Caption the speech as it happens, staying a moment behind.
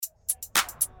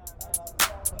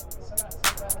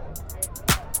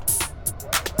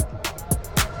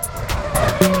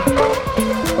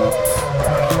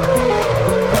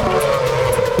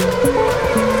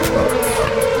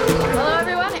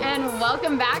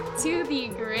back to the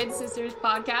Grid Sisters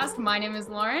podcast. My name is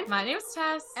Lauren. My name is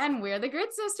Tess. And we're the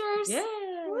Grid Sisters.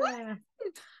 Yeah.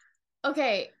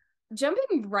 Okay,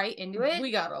 jumping right into it. We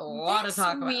got a lot to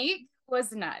talk about. This week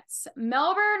was nuts.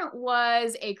 Melbourne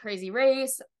was a crazy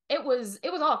race. It was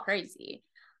all crazy.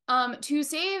 To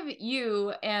save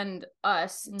you and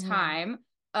us time,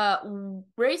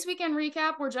 race weekend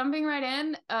recap, we're jumping right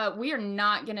in. We are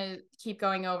not gonna keep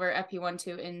going over FP1,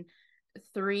 2, and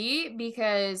 3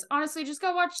 because honestly, just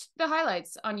go watch the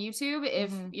highlights on YouTube if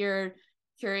you're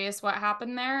curious what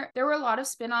happened there. There were a lot of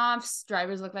spin-offs.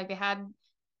 Drivers looked like they had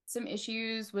some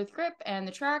issues with grip and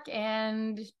the track,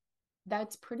 and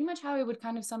that's pretty much how I would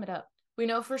kind of sum it up. We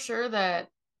know for sure that,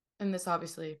 and this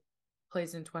obviously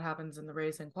plays into what happens in the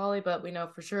race and quali, but we know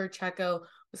for sure Checo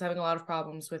was having a lot of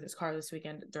problems with his car this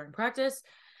weekend during practice.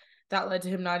 That led to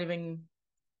him not even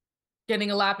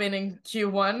getting a lap in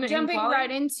Q1. Jumping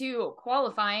right into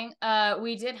qualifying,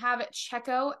 we did have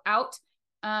Checo out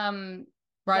right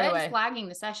away, flagging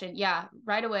the session. Yeah,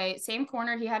 right away. Same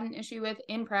corner he had an issue with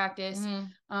in practice.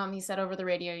 He said over the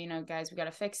radio, you know, guys, we got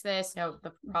to fix this. No,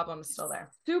 the problem is still there.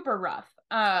 Super rough.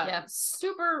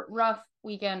 Super rough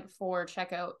weekend for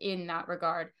Checo in that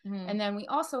regard. And then we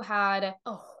also had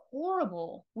a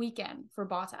horrible weekend for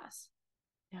Bottas.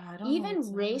 Yeah, I don't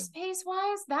even race pace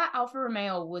wise, that Alfa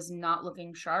Romeo was not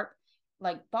looking sharp.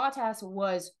 Like Bottas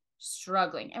was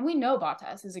struggling, and we know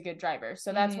Bottas is a good driver,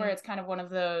 so that's where it's kind of one of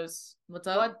those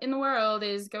what in the world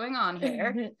is going on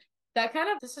here. That kind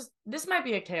of this might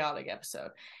be a chaotic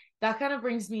episode. That kind of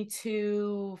brings me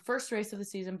to first race of the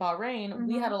season, Bahrain.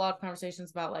 We had a lot of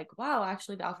conversations about like, wow,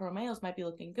 actually the Alfa Romeos might be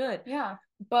looking good. Yeah,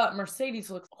 but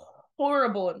Mercedes looks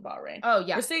horrible in Bahrain. Oh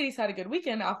yeah, Mercedes had a good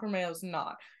weekend, Alfa Romeo's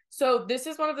not. So this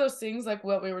is one of those things like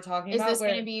what we were talking about. Is this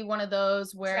going to be one of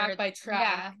those where track by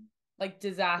track, like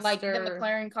disaster? Like the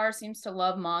McLaren car seems to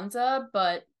love Monza,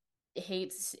 but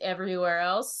hates everywhere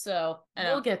else. So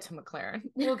we'll get to McLaren.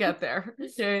 We'll get there.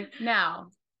 Okay. Now,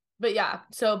 but yeah,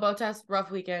 so Bottas,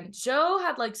 rough weekend. Zhou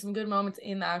had like some good moments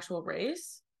in the actual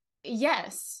race.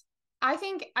 Yes. I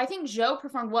think Zhou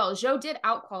performed well. Zhou did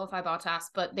out-qualify Bottas,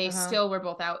 but they still were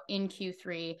both out in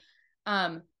Q3.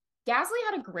 Gasly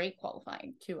had a great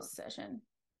qualifying Q1 session.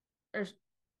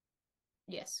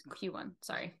 Q1,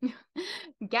 sorry.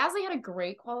 Gasly had a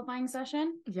great qualifying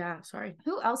session. Yeah, sorry.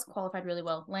 Who else qualified really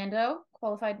well? Lando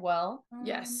qualified well.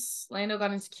 Yes, Lando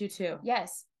got into Q2.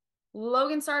 Yes.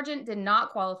 Logan Sargent did not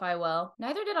qualify well.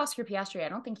 Neither did Oscar Piastri. I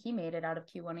don't think he made it out of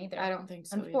Q1 either. I don't think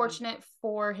so. Unfortunate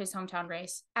for his hometown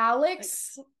race.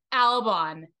 Alex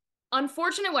Albon.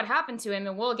 Unfortunate what happened to him,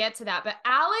 and we'll get to that. But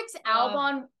Alex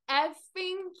Albon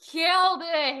effing killed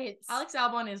it. Alex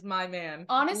Albon is my man.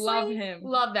 Honestly, love him.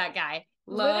 Love that guy.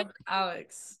 Love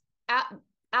Alex.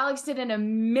 Alex did an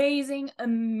amazing,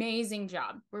 amazing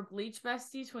job. We're Bleach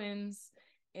Bestie twins.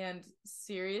 And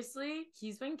seriously,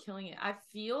 he's been killing it. I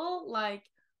feel like,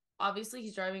 obviously,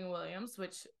 he's driving a Williams,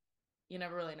 which you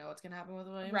never really know what's going to happen with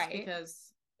a Williams. Right.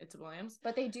 Because it's a Williams.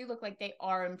 But they do look like they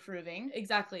are improving.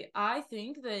 Exactly. I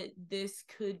think that this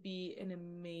could be an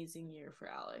amazing year for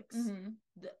Alex.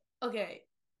 Okay.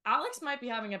 Alex might be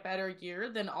having a better year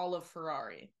than all of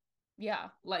Ferrari. Yeah.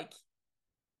 Like,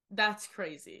 that's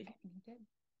crazy.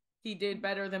 He did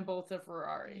better than both the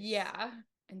Ferraris. Yeah.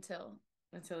 Until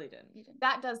he didn't.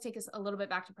 That does take us a little bit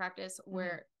back to practice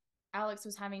where Alex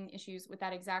was having issues with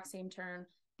that exact same turn.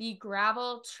 The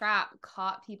gravel trap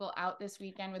caught people out this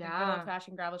weekend with a good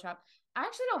old-fashioned gravel trap. I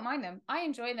actually don't mind them. I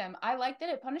enjoy them. I like that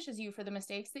it punishes you for the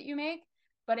mistakes that you make,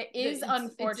 but it is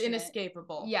unfortunate. It's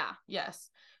inescapable. Yeah. Yes.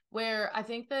 Where I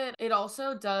think that it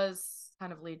also does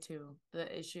kind of lead to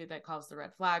the issue that caused the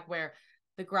red flag, where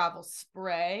the gravel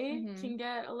spray can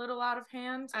get a little out of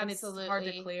hand. Absolutely. And it's hard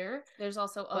to clear. There's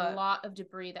also a lot of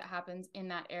debris that happens in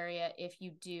that area if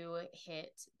you do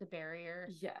hit the barrier.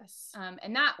 Yes.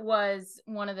 And that was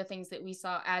one of the things that we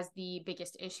saw as the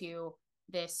biggest issue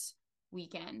this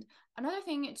weekend. Another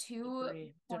thing to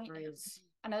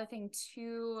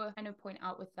kind of point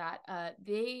out with that,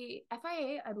 the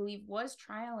FIA, I believe, was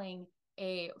trialing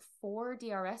a 4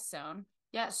 DRS zone.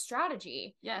 Yeah,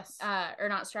 strategy. Yes. Or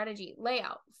not strategy,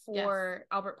 layout for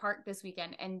Albert Park this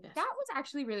weekend. And that was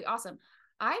actually really awesome.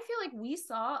 I feel like we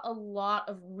saw a lot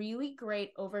of really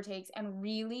great overtakes and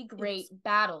really great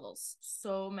battles.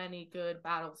 So many good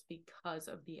battles because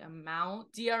of the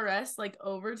amount DRS, like,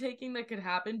 overtaking that could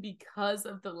happen because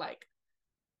of the, like,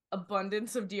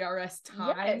 abundance of DRS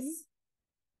time. Yes.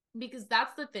 Because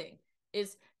that's the thing,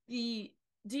 is the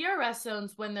DRS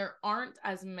zones, when there aren't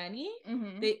as many,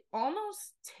 they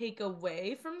almost take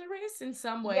away from the race in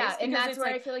some ways. Yeah, and that's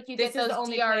where I feel like you get those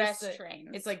DRS trains.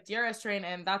 It's like DRS train,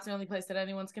 and that's the only place that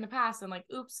anyone's going to pass, and like,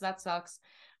 oops, that sucks.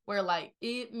 where like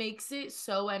it makes it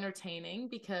so entertaining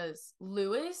because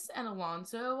Lewis and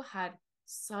Alonso had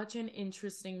such an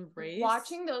interesting race.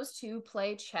 Watching those two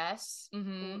play chess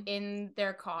in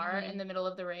their car in the middle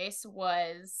of the race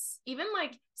was even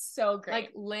like so great.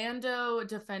 Like Lando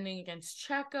defending against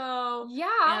Checo.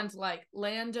 Yeah. And like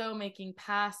Lando making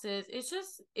passes.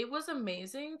 It was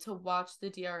amazing to watch the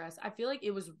DRS. I feel like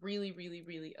it was really, really,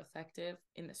 really effective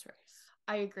in this race.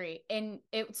 I agree. And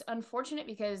it's unfortunate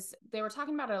because they were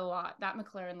talking about it a lot. That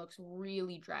McLaren looks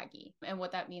really draggy. And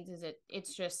what that means is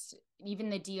it's just, even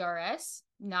the DRS,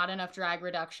 not enough drag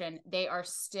reduction. They are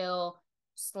still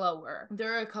slower.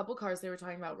 There are a couple cars they were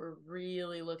talking about were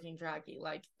really looking draggy,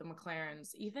 like the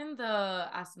McLarens. Even the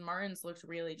Aston Martins looked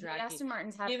really draggy. The Aston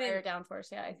Martins have higher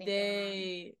downforce, yeah, I think.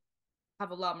 They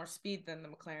have a lot more speed than the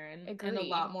McLaren. Agreed. And a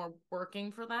lot more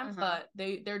working for them, but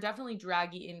they're definitely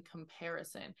draggy in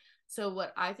comparison. So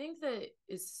what I think that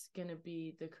is going to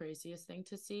be the craziest thing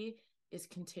to see is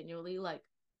continually like,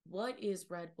 what is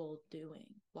Red Bull doing?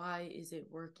 Why is it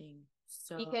working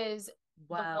so Because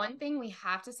well? The one thing we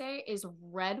have to say is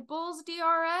Red Bull's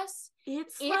DRS.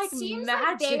 It seems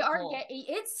magical.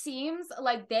 It seems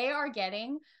like they are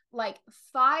getting like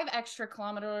 5 extra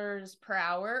kilometers per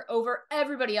hour over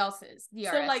everybody else's DRS.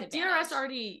 So like advantage. DRS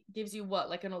already gives you what,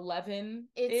 like an 11?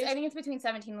 I think it's between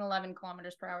 17 and 11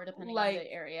 kilometers per hour depending on the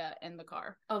area and the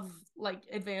car. Of like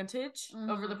advantage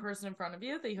over the person in front of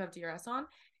you that you have DRS on.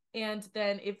 And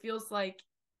then it feels like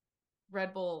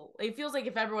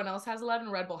if everyone else has 11,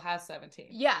 Red Bull has 17.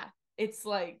 Yeah. It's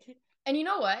like... And you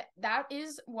know what? That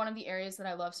is one of the areas that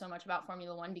I love so much about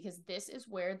Formula One, because this is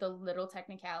where the little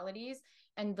technicalities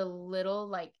and the little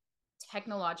like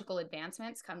technological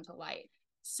advancements come to light.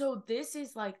 So this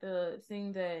is like the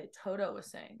thing that Toto was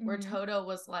saying, where Toto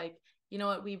was like, you know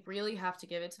what, we really have to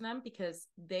give it to them because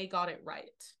they got it right.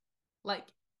 Like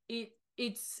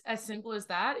it's as simple as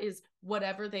that, is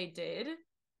whatever they did,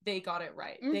 they got it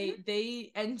right.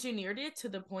 They engineered it to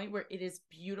the point where it is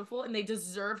beautiful and they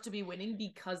deserve to be winning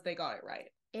because they got it right.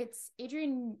 It's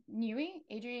Adrian Newey.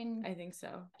 I think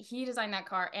so. He designed that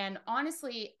car. And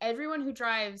honestly, everyone who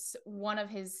drives one of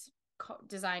his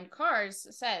designed cars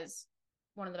says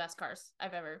one of the best cars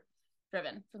I've ever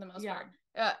driven for the most part.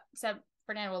 Except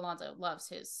Fernando Alonso loves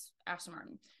his Aston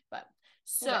Martin. But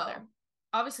so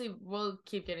obviously we'll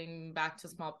keep getting back to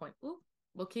small points.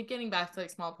 We'll keep getting back to like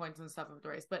small points and stuff of the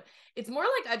race, but it's more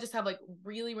like I just have like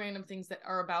really random things that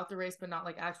are about the race, but not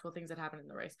like actual things that happen in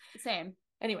the race. Same.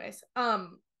 Anyways,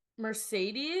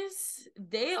 Mercedes,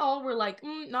 they all were like,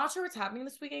 not sure what's happening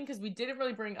this weekend because we didn't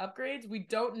really bring upgrades. We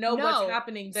don't know what's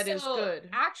happening that is good.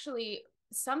 Actually,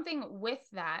 something with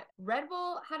that, Red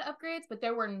Bull had upgrades, but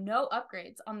there were no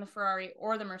upgrades on the Ferrari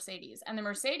or the Mercedes. And the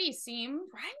Mercedes seemed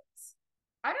right.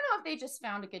 I don't know if they just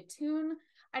found a good tune.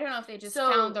 I don't know if they just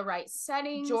found the right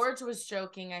settings. George was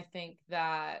joking, I think,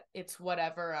 that it's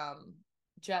whatever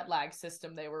jet lag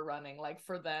system they were running, like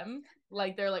for them.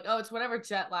 Like they're like, oh, it's whatever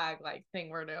jet lag like thing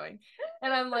we're doing.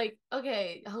 And I'm like,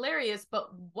 okay, hilarious, but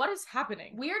what is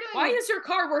happening? Why is your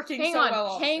car working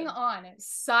well? Hang on.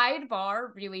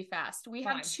 Sidebar really fast. We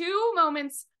have 2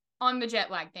 moments on the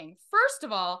jet lag thing. First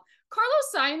of all,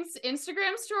 Carlos Sainz's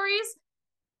Instagram stories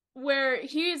where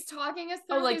he is talking us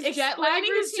through his jet lag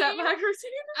routine.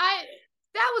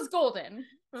 That was golden.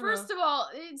 First of all,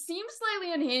 it seems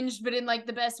slightly unhinged, but in like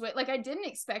the best way. Like I didn't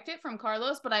expect it from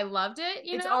Carlos, but I loved it.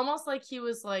 It's almost like he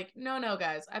was like, no,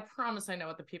 guys, I promise I know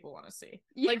what the people want to see.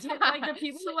 Like the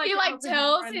people who like he like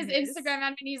tells his Instagram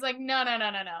admin, he's like, no.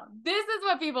 This is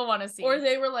what people want to see. Or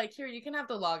they were like, here, you can have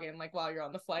the login like while you're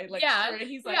on the flight. Like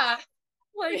he's like,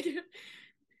 like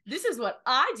this is what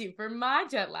I do for my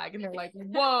jet lag. And they're like,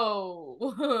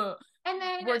 whoa. And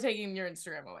then we're taking your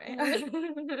Instagram away.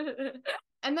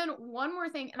 And then one more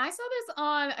thing, and I saw this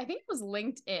on, I think it was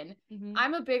LinkedIn.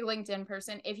 I'm a big LinkedIn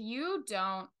person. If you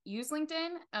don't use LinkedIn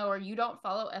or you don't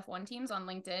follow F1 teams on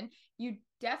LinkedIn, you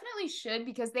definitely should,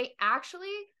 because they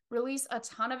actually release a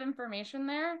ton of information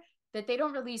there that they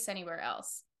don't release anywhere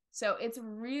else. So it's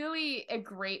really a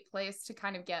great place to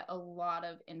kind of get a lot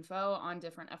of info on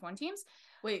different F1 teams.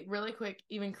 Wait, really quick,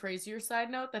 even crazier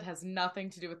side note that has nothing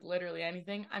to do with literally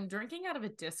anything. I'm drinking out of a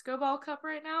disco ball cup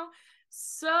right now.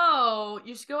 So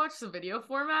you should go watch the video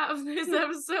format of this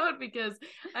episode because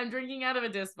I'm drinking out of a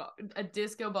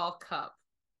disco ball cup.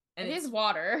 And it is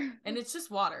water. And it's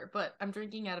just water, but I'm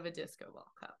drinking out of a disco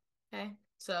ball cup. Okay.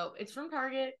 So it's from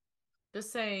Target.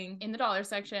 Just saying. In the dollar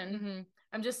section.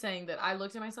 I'm just saying that I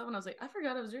looked at myself and I was like, I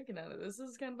forgot I was drinking out of this. This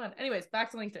is kind of fun. Anyways, back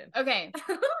to LinkedIn. Okay.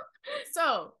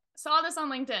 So saw this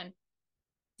on LinkedIn.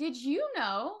 Did you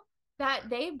know that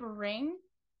they bring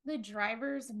the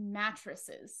drivers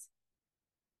mattresses?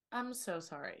 I'm so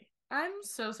sorry. I'm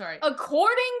so sorry.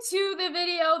 According to the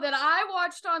video that I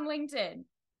watched on LinkedIn,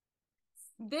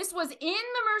 this was in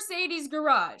the Mercedes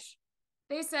garage.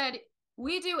 They said,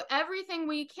 we do everything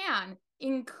we can,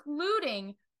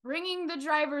 including bringing the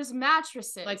drivers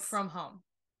mattresses. Like from home.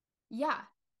 Yeah.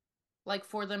 Like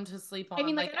for them to sleep on. I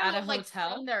mean, like I at don't a know,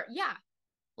 hotel. from there. Yeah.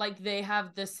 Like they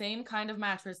have the same kind of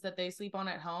mattress that they sleep on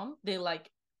at home. They like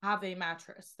have a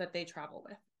mattress that they travel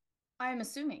with. I'm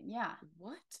assuming, yeah.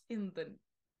 What in the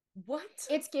what?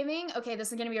 It's giving, okay,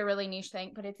 this is gonna be a really niche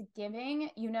thing, but it's giving,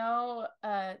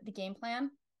 the game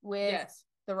plan with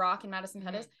The Rock and Madison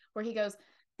Pettis, where he goes,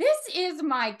 this is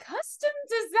my custom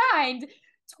designed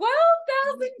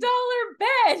 $12,000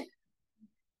 bed.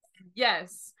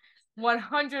 Yes.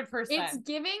 100%. It's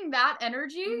giving that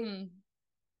energy. Mm-hmm.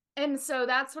 And so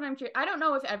that's what I'm curious. I don't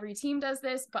know if every team does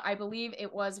this, but I believe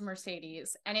it was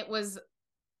Mercedes. And it was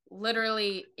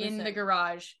literally in the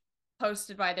garage,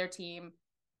 posted by their team,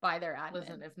 by their admin.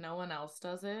 Listen, if no one else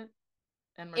does it,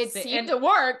 and it seemed to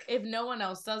work. If no one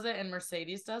else does it and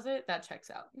Mercedes does it, that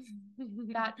checks out.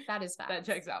 That is facts. That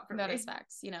checks out for me. That is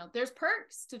facts. There's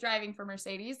perks to driving for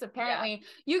Mercedes. Apparently,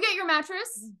 you get your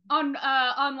mattress on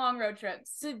long road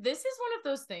trips. So this is one of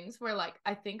those things where like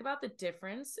I think about the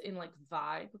difference in like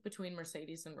vibe between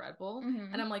Mercedes and Red Bull,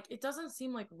 and I'm like, it doesn't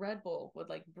seem like Red Bull would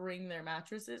like bring their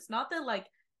mattresses. Not that like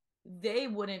they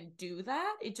wouldn't do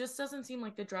that. It just doesn't seem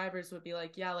like the drivers would be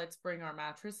like, yeah, let's bring our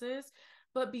mattresses.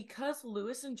 But because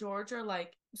Lewis and George are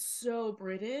like so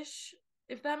British,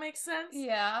 if that makes sense.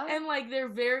 Yeah. And like they're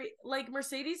very like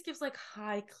Mercedes gives like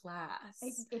high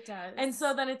class. It does. And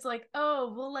so then it's like,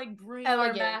 oh, we'll like bring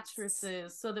our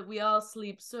mattresses so that we all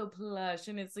sleep so plush,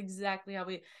 and it's exactly how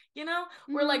we,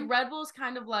 where like Red Bull's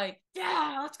kind of like,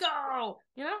 yeah, let's go.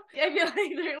 I feel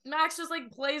like Max just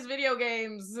like plays video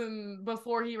games and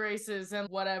before he races and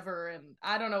whatever, and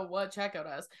I don't know what Checo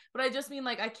does, but I just mean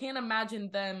like I can't imagine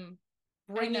them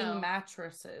bringing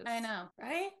mattresses. I know.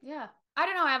 Right? Yeah. I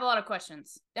don't know. I have a lot of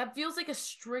questions. That feels like a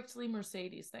strictly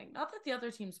Mercedes thing. Not that the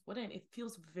other teams wouldn't. It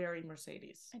feels very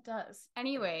Mercedes. It does.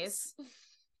 Anyways,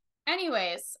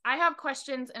 I have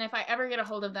questions, and if I ever get a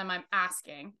hold of them, I'm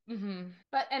asking.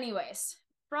 But anyways,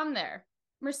 from there,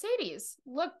 Mercedes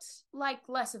looked like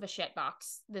less of a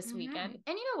shitbox this weekend.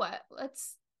 And you know what?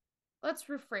 Let's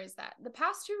rephrase that. The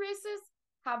past two races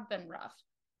have been rough.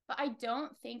 But I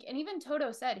don't think, and even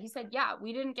Toto said, yeah,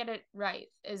 we didn't get it right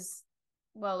as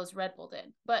well as Red Bull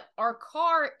did. But our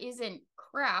car isn't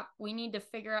crap. We need to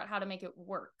figure out how to make it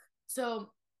work.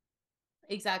 So,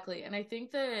 exactly. And I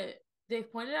think that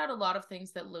they've pointed out a lot of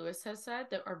things that Lewis has said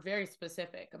that are very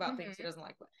specific about things he doesn't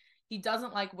like. He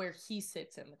doesn't like where he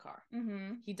sits in the car.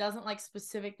 He doesn't like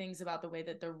specific things about the way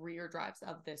that the rear drives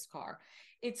of this car.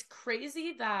 It's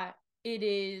crazy that it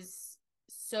is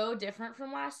so different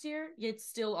from last year, yet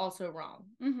still also wrong.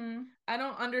 I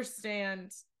don't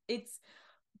understand.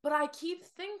 But I keep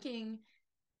thinking,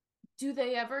 do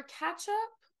they ever catch up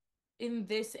in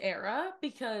this era?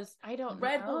 Because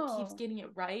Red Bull keeps getting it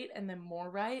right, and then more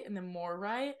right, and then more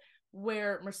right,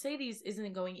 where Mercedes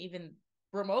isn't going even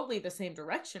remotely the same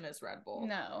direction as Red Bull.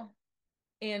 No.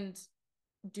 And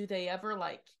do they ever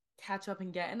like catch up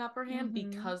and get an upper hand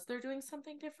because they're doing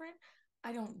something different?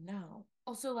 I don't know.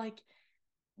 Also, like,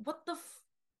 what the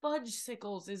fudge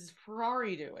sickles is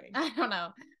Ferrari doing? I don't know.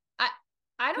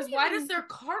 I don't. Why does their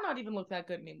car not even look that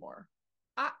good anymore?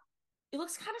 It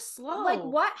looks kind of slow. Like,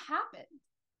 what happened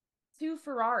to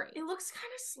Ferrari? It looks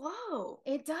kind of slow.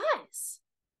 It does.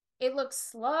 It looks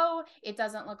slow. It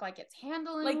doesn't look like it's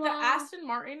handling like well. The Aston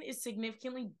Martin is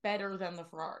significantly better than the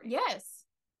Ferrari. Yes.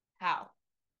 How?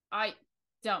 I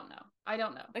don't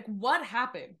know. Like, what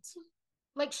happened?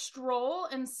 Like, Stroll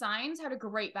and Sainz had a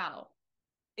great battle.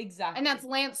 Exactly. And that's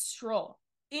Lance Stroll.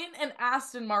 In an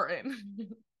Aston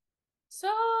Martin. So,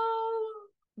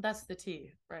 that's the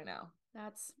tea right now.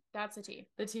 That's a tea.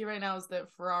 The tea right now is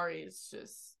that Ferrari is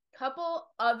just... Couple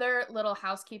other little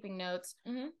housekeeping notes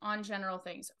on general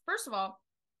things. First of all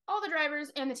the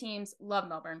drivers and the teams love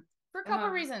Melbourne for a couple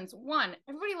of reasons. One,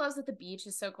 everybody loves that the beach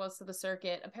is so close to the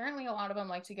circuit. Apparently, a lot of them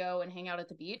like to go and hang out at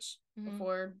the beach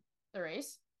before the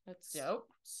race. That's dope.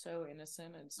 So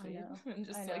innocent and sweet. And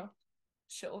just like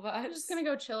chill vibes. I'm just gonna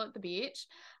go chill at the beach.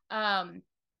 And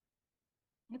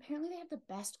apparently they have the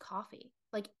best coffee.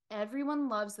 Like, everyone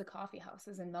loves the coffee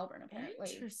houses in Melbourne,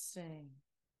 apparently. Interesting.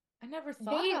 I never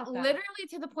thought about that. Literally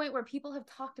to the point where people have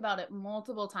talked about it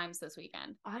multiple times this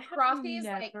weekend. I have Frothy's,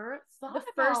 never thought the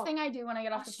first thing I do when I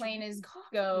get off the plane is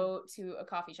go to a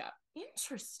coffee shop.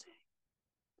 Interesting.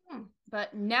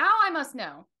 But now I must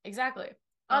know. Exactly.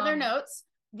 Other notes.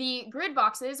 The grid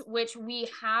boxes, which we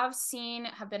have seen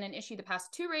have been an issue the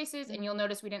past two races, and you'll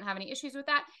notice we didn't have any issues with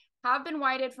that. have been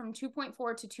widened from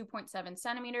 2.4 to 2.7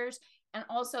 centimeters. And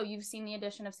also, you've seen the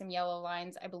addition of some yellow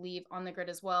lines, I believe, on the grid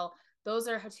as well. Those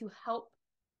are to help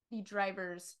the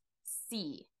drivers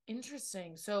see.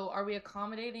 Interesting. So are we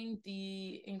accommodating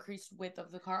the increased width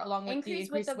of the car along with the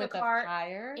increased width of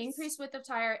tires? Increased width of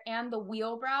tire and the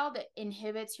wheel brow that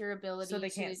inhibits your ability so they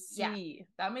can't see. Yeah.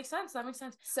 That makes sense.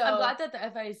 So I'm glad that the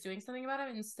FIA is doing something about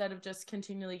it instead of just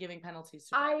continually giving penalties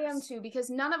to drivers. I am too, because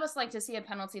none of us like to see a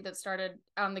penalty that started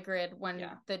on the grid when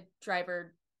the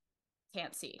driver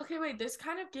can't see. Okay, wait, this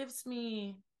kind of gives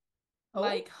me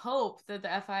like hope that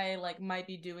the FIA like might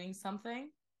be doing something.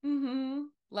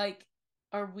 Like,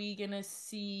 are we gonna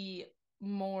see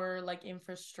more like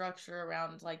infrastructure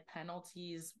around like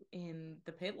penalties in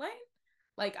the pit lane?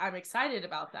 Like, I'm excited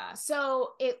about that.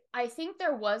 So I think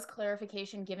there was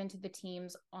clarification given to the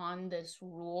teams on this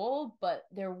rule, but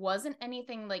there wasn't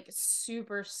anything like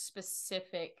super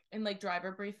specific in like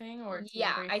driver briefing or team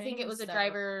briefing. I think it was a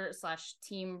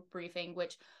driver/team briefing,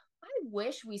 which I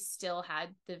wish we still had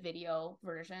the video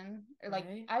version. Or like,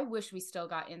 I wish we still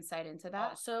got insight into that.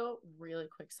 Also, really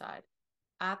quick side.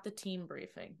 At the team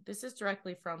briefing, this is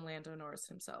directly from Lando Norris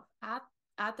himself. At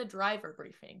the driver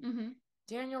briefing,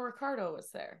 Daniel Ricciardo was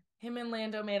there. Him and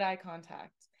Lando made eye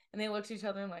contact. And they looked at each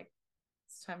other and like,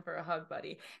 it's time for a hug,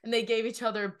 buddy. And they gave each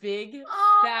other a big,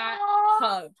 fat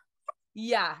hug.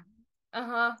 Yeah.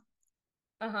 Well,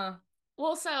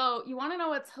 so you want to know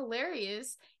what's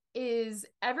hilarious is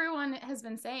everyone has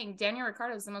been saying Daniel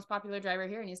Ricciardo is the most popular driver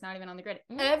here and he's not even on the grid.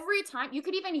 Every time, you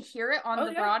could even hear it on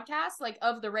the broadcast, like,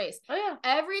 of the race.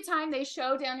 Every time they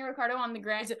show Daniel Ricciardo on the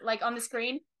grid, like on the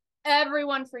screen,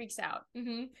 everyone freaks out.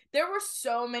 There were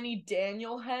so many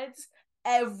Daniel heads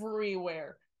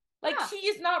everywhere. Like, he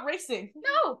is not racing.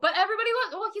 No, but everybody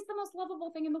he's the most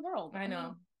lovable thing in the world. I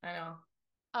know.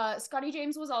 Scotty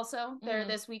James was also there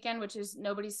this weekend, which is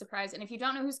nobody's surprise. And if you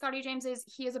don't know who Scotty James is,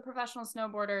 he is a professional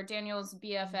snowboarder, Daniel's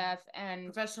BFF, and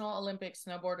professional Olympic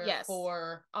snowboarder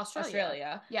for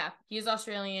Australia. Yeah. He is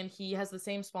Australian. He has the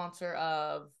same sponsor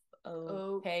of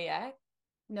OKX.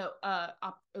 No,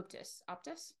 Optus.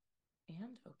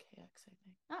 And OKX, I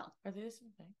think. Oh. Are they the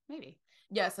same thing? Maybe.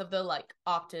 Yes, of the like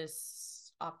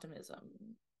optimism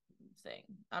thing.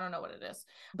 I don't know what it is.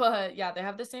 But yeah, they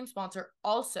have the same sponsor.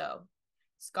 Also,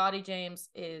 Scotty James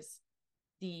is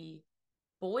the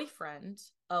boyfriend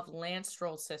of Lance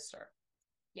Stroll's sister.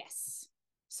 Yes.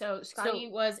 So Scotty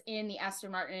was in the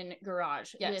Aston Martin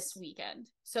garage this weekend.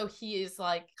 So he is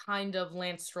like kind of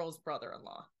Lance Stroll's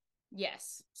brother-in-law.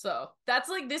 Yes. So that's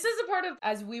like, this is a part of,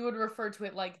 as we would refer to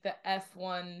it, like the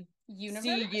F1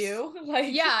 universe. CU.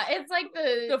 Like, yeah, it's like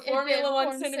the Formula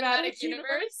One cinematic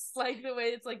universe. Like the way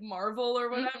it's like Marvel or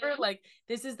whatever. Like,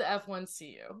 this is the F1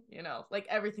 CU, you know, like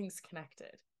everything's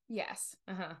connected. Yes.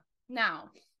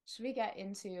 Now, should we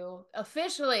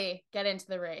officially get into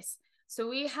the race? So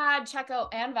we had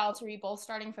Checo and Valtteri both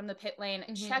starting from the pit lane.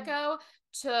 Checo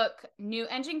took new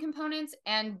engine components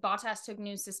and Bottas took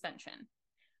new suspension.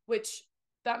 Which,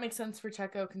 that makes sense for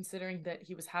Checo considering that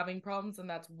he was having problems and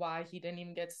that's why he didn't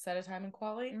even get to set a time in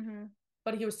quali.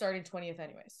 But he was starting 20th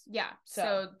anyways. Yeah,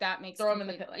 so that makes throw him in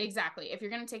the pit lane. Exactly. If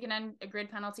you're going to take a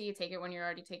grid penalty, you take it when you're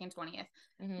already taking 20th.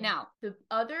 Now, the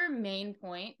other main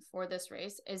point for this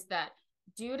race is that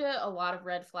due to a lot of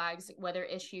red flags, weather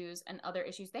issues, and other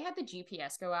issues, they had the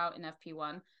GPS go out in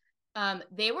FP1.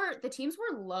 The teams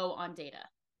were low on data.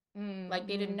 Like,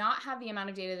 they did not have the amount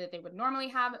of data that they would normally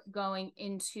have going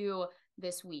into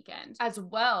this weekend. As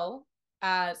well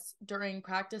as during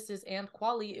practices and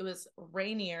quali, it was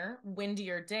rainier,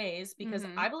 windier days because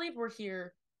I believe we're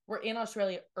in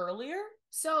Australia earlier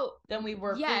than we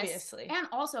were previously. And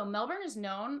also, Melbourne is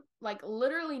known, like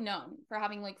literally known for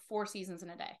having like 4 seasons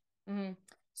in a day.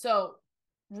 So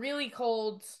really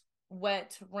cold,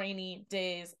 wet, rainy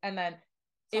days, and then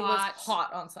it was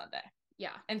hot on Sunday.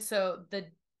 Yeah. And so the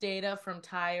data from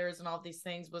tires and all these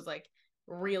things was like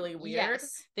really weird.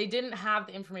 They didn't have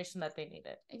the information that they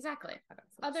needed. Exactly.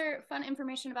 Other fun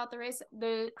information about the race,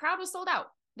 the crowd was sold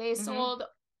out. They there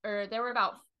were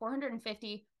about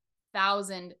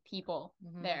 450,000 people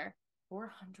there.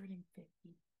 450,000.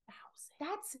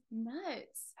 That's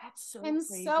nuts. That's so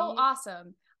crazy. So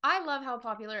awesome. I love how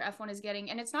popular F1 is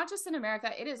getting, and it's not just in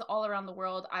America, it is all around the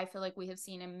world. I feel like we have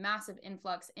seen a massive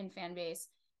influx in fan base.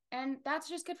 And that's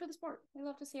just good for the sport. I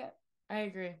love to see it. I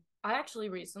agree. I actually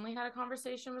recently had a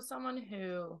conversation with someone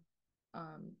who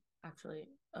actually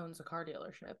owns a car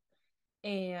dealership.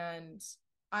 And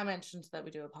I mentioned that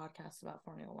we do a podcast about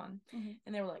Formula One.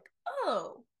 And they were like,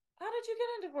 oh, how did you get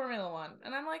into Formula One?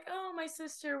 And I'm like, oh, my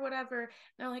sister, whatever. And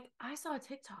they're like, I saw a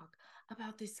TikTok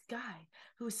about this guy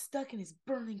who was stuck in his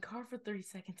burning car for 30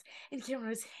 seconds and he can't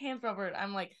run his hands over it.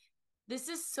 I'm like, This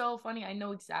is so funny. I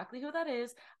know exactly who that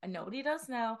is. I know what he does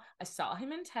now. I saw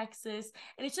him in Texas.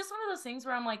 And it's just one of those things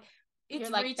where I'm like, it's You're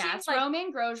like, reaching, that's like,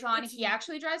 Roman Grosjean. He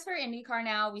actually drives for IndyCar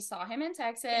now. We saw him in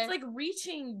Texas. It's like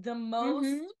reaching the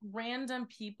most random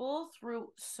people through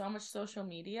so much social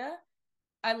media.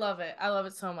 I love it. I love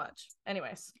it so much.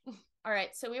 Anyways. All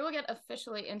right. So we will get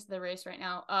officially into the race right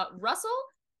now.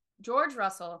 George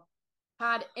Russell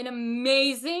had an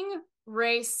amazing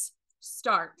race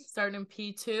start. Started in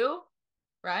P2,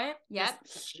 right? Yep.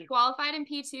 Qualified in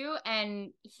P2,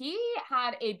 and he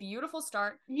had a beautiful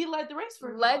start. He led the race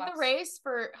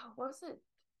for what was it?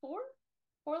 Four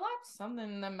laps?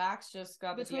 Something. The Max just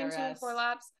got between the DRS. 2 and 4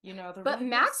 laps. You know, but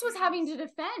Max was having to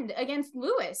defend against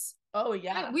Lewis. Oh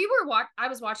yeah. I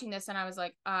was watching this and I was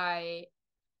like,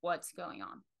 what's going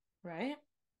on? Right?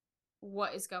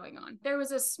 What is going on? There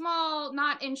was a small,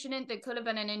 not incident that could have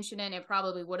been an incident. It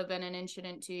probably would have been an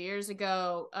incident 2 years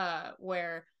ago,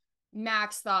 where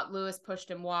Max thought Lewis pushed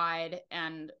him wide,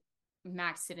 and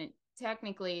Max didn't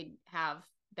technically have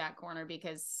that corner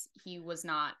because he was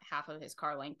not half of his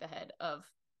car length ahead of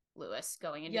Lewis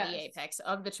going into the apex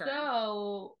of the turn.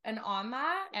 So, and on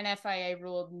that, and FIA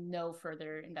ruled no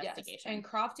further investigation. Yes. And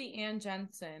Crofty and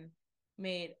Jensen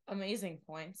made amazing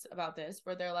points about this,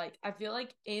 where they're like, I feel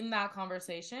like in that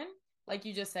conversation, like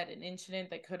you just said, an incident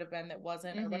that could have been that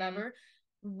wasn't or whatever,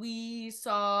 we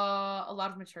saw a lot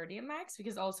of maturity in Max,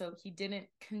 because also he didn't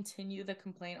continue the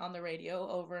complaint on the radio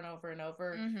over and over and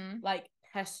over, like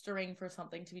pestering for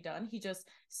something to be done. He just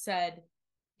said,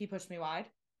 he pushed me wide,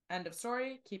 end of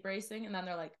story, keep racing. And then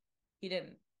they're like, he didn't.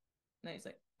 And then he's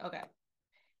like, okay.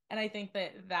 And I think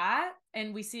that,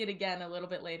 and we see it again a little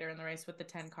bit later in the race with the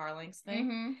 10 car lengths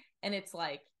thing. And it's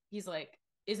like, he's like,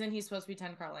 isn't he supposed to be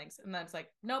 10 car lengths? And that's like,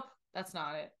 nope, that's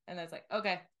not it. And that's like,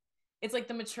 okay. It's like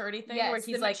the maturity thing, where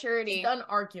he's like, he's done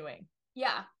arguing.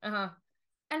 Yeah.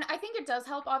 And I think it does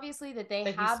help, obviously, that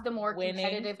they have the more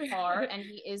competitive car and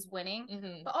he is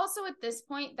winning. But also at this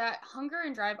point, that hunger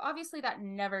and drive, obviously that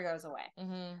never goes away.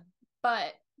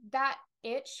 But that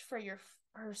itch for your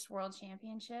first world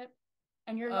championship,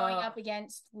 and you're going up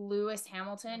against Lewis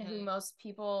Hamilton, who most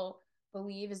people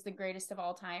believe is the greatest of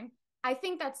all time, I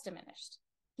think that's diminished.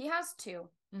 He has 2.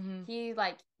 He,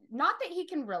 like, not that he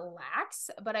can relax,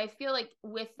 but I feel like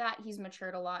with that, he's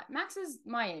matured a lot. Max is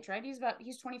my age, right? He's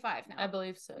 25 now. I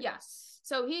believe so. Yes.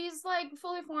 So he's, like,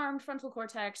 fully formed frontal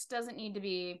cortex, doesn't need to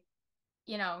be,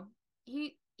 you know,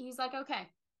 he's like, okay,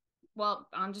 well,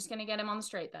 I'm just going to get him on the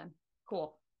straight then.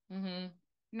 Cool.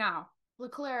 Now,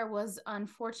 Leclerc was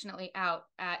unfortunately out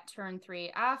at turn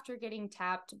 3 after getting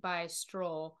tapped by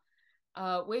Stroll,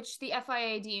 which the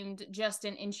FIA deemed just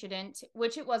an incident,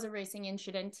 which it was a racing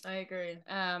incident. I agree.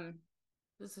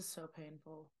 This is so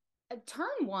painful.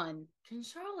 Turn 1. Can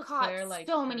Charles Leclerc, like,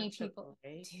 so many people,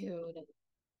 dude.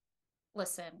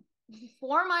 Listen,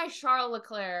 for my Charles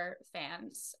Leclerc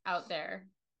fans out there,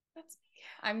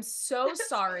 I'm so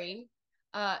sorry.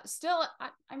 Still,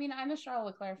 I mean, I'm a Charles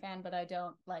Leclerc fan, but I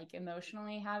don't, like,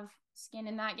 emotionally have skin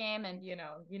in that game, and you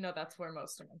know that's where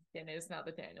most of my skin is now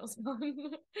that Daniel's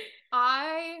gone.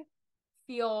 I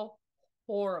feel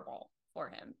horrible for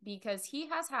him because he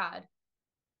has had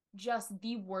just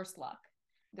the worst luck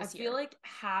this year. I feel like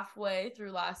halfway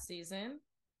through last season,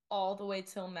 all the way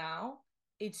till now,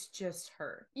 it's just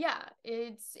her. Yeah,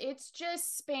 it's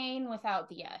just Spain without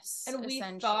the S. And we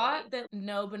thought that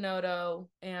no Binotto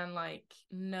and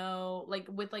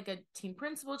with like a team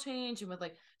principal change and with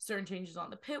like certain changes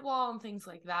on the pit wall and things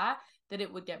like that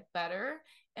it would get better.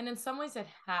 And in some ways it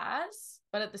has,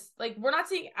 but at this, like, we're not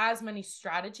seeing as many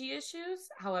strategy issues.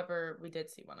 However, we did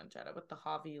see one in Jeddah with the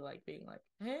Javi, like, being like,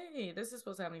 hey, this is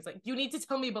supposed to happen. He's like, you need to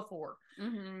tell me before.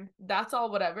 That's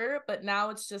all whatever. But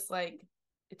now it's just like,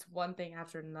 it's one thing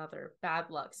after another. Bad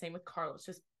luck. Same with Carlos.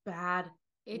 Just bad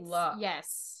luck.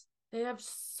 Yes. They have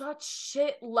such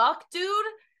shit luck, dude.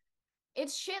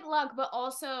 It's shit luck, but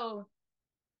also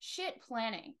shit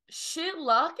planning. Shit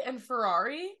luck and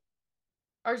Ferrari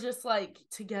are just, like,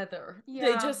 together. Yeah.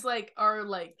 They just, like, are,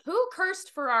 like... Who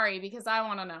cursed Ferrari? Because I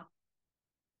want to know.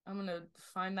 I'm going to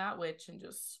find that witch and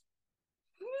just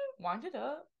wind it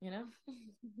up, you know?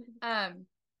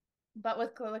 But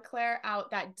with Leclerc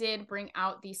out, that did bring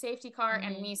out the safety car,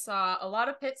 and we saw a lot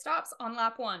of pit stops on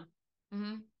lap 1.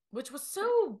 Which was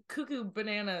so cuckoo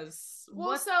bananas. Well,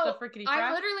 what so the frickety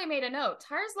crap? I literally made a note.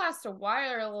 Tires last a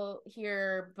while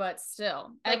here, but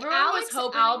still. Like, everyone was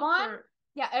hoping Albon,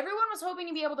 everyone was hoping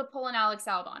to be able to pull an Alex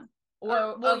Albon.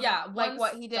 Like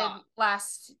what he did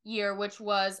last year, which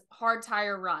was hard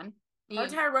tire run. Hard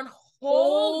tire run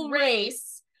whole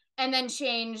race. And then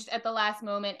changed at the last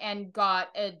moment and got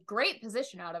a great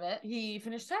position out of it. He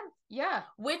finished 10th. Yeah.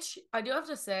 Which I do have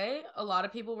to say, a lot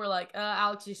of people were like,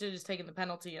 Alex, you should have just taken the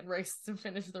penalty and raced and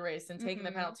finished the race and taken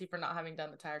the penalty for not having done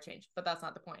the tire change. But that's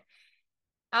not the point.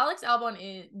 Alex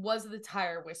Albon was the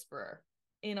tire whisperer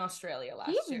in Australia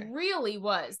last year. He really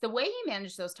was. The way he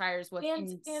managed those tires was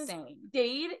insane. And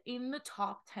stayed in the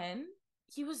top 10.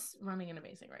 He was running an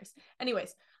amazing race.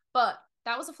 Anyways, but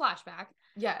that was a flashback.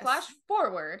 Yes. Flash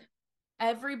forward.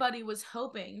 Everybody was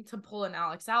hoping to pull an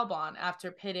Alex Albon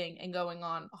after pitting and going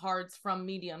on hards from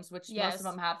mediums, which most of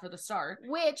them had for the start.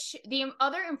 Which, the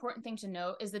other important thing to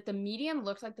note is that the medium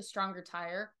looked like the stronger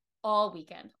tire all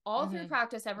weekend. All through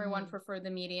practice, everyone preferred the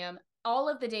medium. All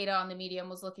of the data on the medium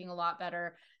was looking a lot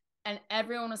better. And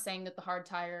everyone was saying that the hard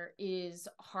tire is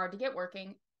hard to get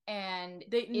working. And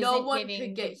no one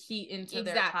could get heat into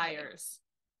their tires.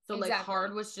 So, like,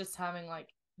 hard was just having,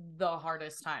 like, the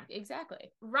hardest time.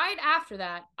 Exactly. Right after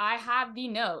that, I have the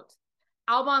note,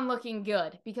 Albon looking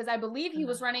good, because I believe he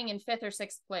was running in 5th or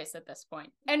 6th place at this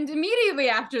point. And immediately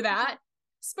after that,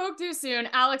 spoke too soon,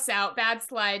 Alex out, bad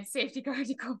slide, safety car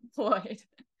deployed.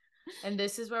 And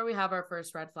this is where we have our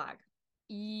first red flag.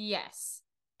 Yes.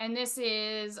 And this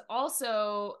is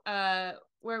also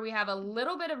where we have a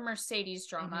little bit of Mercedes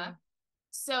drama.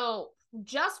 So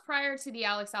just prior to the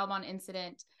Alex Albon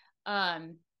incident,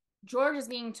 George is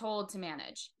being told to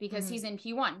manage because he's in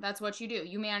P1. That's what you do.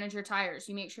 You manage your tires.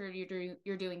 You make sure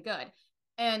you're doing good.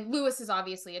 And Lewis is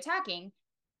obviously attacking,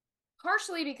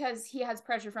 partially because he has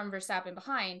pressure from Verstappen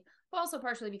behind, but also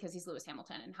partially because he's Lewis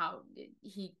Hamilton and how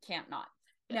he can't not.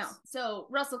 Yes. No. So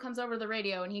Russell comes over the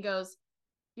radio and he goes,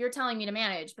 "You're telling me to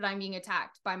manage, but I'm being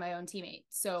attacked by my own teammate.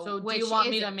 So do you want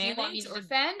me to manage? Do you want me to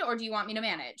defend or do you want me to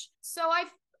manage?" So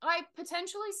I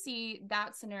potentially see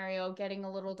that scenario getting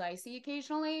a little dicey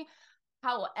occasionally.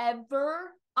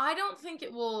 However, I don't think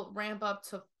it will ramp up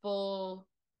to full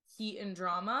heat and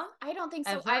drama. I don't think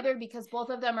so either, because both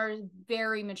of them are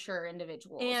very mature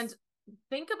individuals. And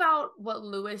think about what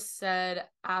Lewis said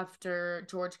after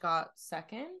George got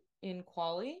second in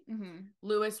quali.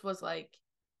 Lewis was like,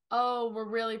 "Oh, we're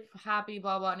really happy,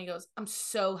 blah, blah." And he goes, "I'm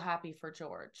so happy for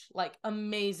George. Like,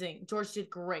 amazing. George did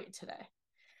great today."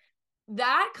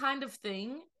 That kind of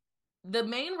thing. The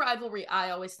main rivalry I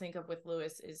always think of with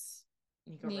Lewis is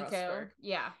Nico Rosberg.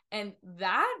 Yeah. And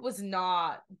that was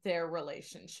not their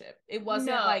relationship. It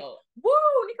wasn't like,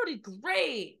 "Woo, Nico did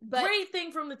great. Great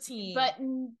thing from the team." But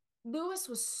Lewis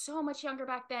was so much younger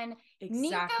back then. Exactly.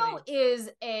 Nico is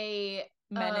a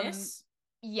menace.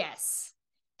 Yes.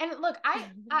 And look,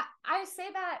 I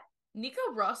say that Nico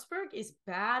Rosberg is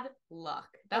bad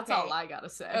luck. That's all I gotta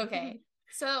say. Okay.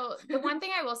 So the one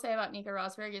thing I will say about Nico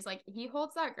Rosberg is, like, he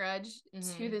holds that grudge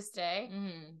to this day,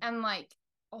 and, like,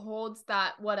 holds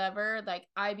that whatever, like,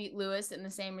 I beat Lewis in the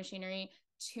same machinery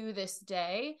to this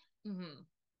day.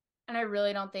 And I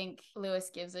really don't think Lewis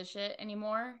gives a shit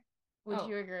anymore. Would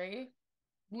you agree?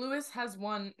 Lewis has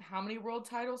won how many world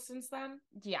titles since then?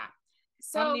 Yeah.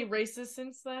 So how many races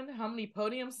since then? How many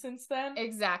podiums since then?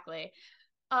 Exactly.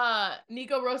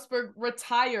 Nico Rosberg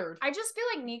retired. I just feel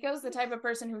like Nico's the type of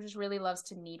person who just really loves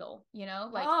to needle, you know?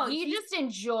 Like, he just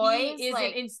enjoys. He is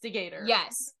an instigator.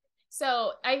 Yes.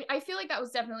 So I feel like that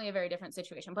was definitely a very different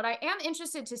situation. But I am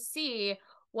interested to see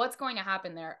what's going to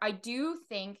happen there. I do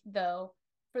think, though,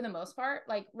 for the most part,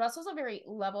 like, Russell's a very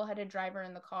level-headed driver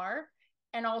in the car.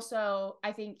 And also,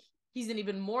 I think he's an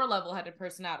even more level-headed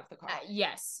person out of the car.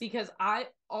 Yes. Because I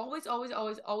always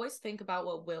think about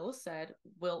what Will said.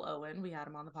 Will Owen, we had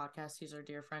him on the podcast. He's our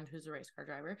dear friend who's a race car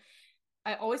driver.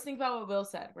 I always think about what Will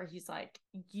said, where he's like,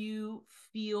 you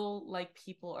feel like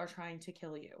people are trying to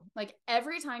kill you. Like,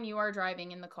 every time you are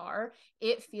driving in the car,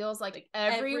 it feels like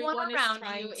everyone around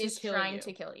you is trying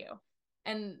to kill you.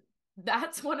 And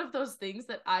that's one of those things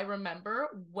that I remember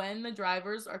when the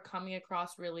drivers are coming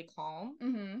across really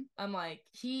calm. I'm like,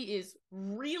 he is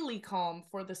really calm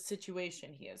for the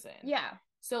situation he is in. Yeah.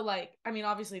 So, like, I mean,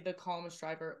 obviously the calmest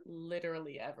driver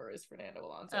literally ever is Fernando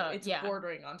Alonso. It's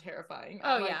bordering on terrifying.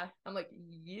 I'm like,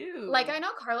 you. Like, I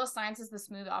know Carlos Sainz is the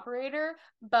smooth operator,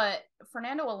 but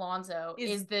Fernando Alonso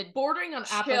is the bordering on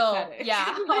apathetic.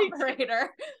 Yeah, operator.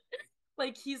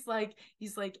 Like, he's like,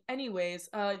 anyways,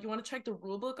 you want to check the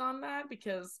rule book on that?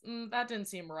 Because that didn't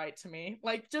seem right to me.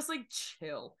 Like, just, like,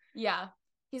 chill. Yeah.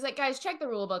 He's like, guys, check the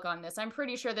rule book on this. I'm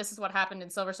pretty sure this is what happened in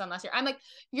Silverstone last year. I'm like,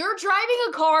 you're driving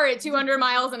a car at 200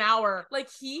 miles an hour. Like,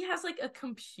 he has like a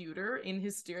computer in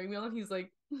his steering wheel, and he's like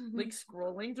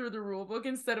scrolling through the rule book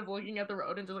instead of looking at the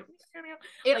road and just like.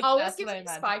 It like, always gives me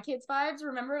Spy Kids vibes.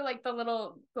 Remember, like the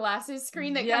little glasses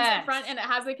screen that comes in front and it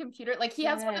has a computer. Like he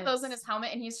has one of those in his helmet,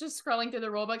 and he's just scrolling through the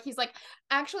rule book. He's like,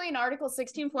 actually, in Article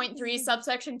 16.3,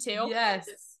 subsection 2.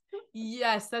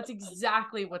 Yes, that's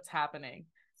exactly what's happening.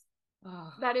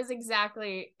 That is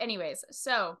exactly. Anyways,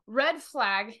 so red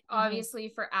flag, obviously,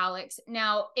 for Alex.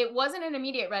 Now, it wasn't an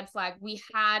immediate red flag. We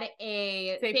had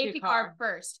a safety car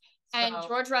first, and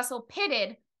George Russell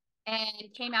pitted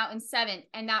and came out in 7th,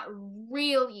 and that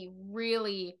really,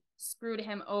 really screwed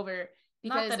him over.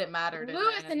 Because not that it mattered.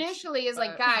 Lewis initially is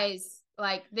like, guys,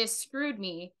 like, this screwed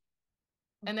me.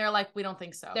 And they're like, we don't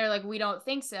think so. We don't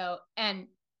think so. And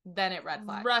then it red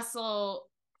flagged. Russell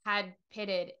had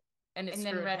pitted and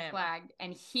then red flagged,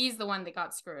 and he's the one that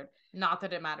got screwed. Not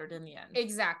that it mattered in the end.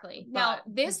 Exactly. But now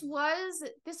this was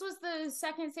the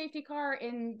second safety car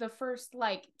in the first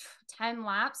like 10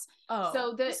 laps. Oh,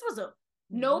 so this was a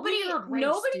nobody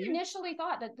race, initially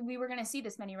thought that we were going to see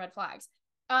this many red flags.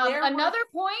 Another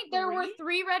point, there were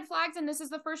 3 red flags, and this is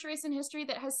the first race in history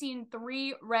that has seen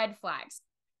 3 red flags.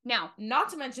 Now, not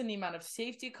to mention the amount of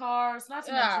safety cars, not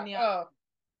to mention the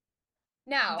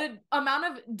now the amount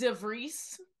of debris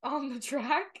on the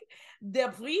track.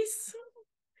 This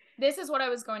is what I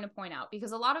was going to point out,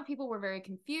 because a lot of people were very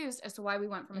confused as to why we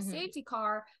went from a safety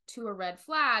car to a red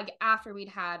flag after we'd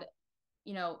had,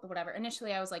 whatever.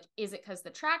 Initially, I was like, is it because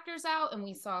the tractor's out and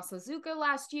we saw Suzuka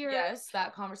last year? Yes,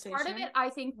 that conversation. Part of it, I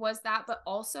think, was that, but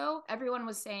also everyone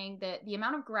was saying that the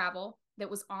amount of gravel that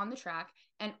was on the track,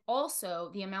 and also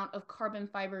the amount of carbon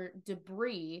fiber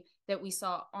debris that we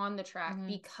saw on the track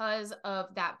because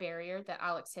of that barrier that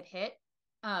Alex had hit.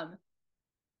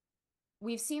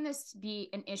 We've seen this be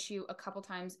an issue a couple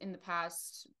times in the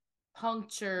past.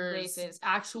 Punctures, races,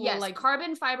 actual like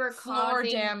carbon fiber floor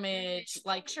damage,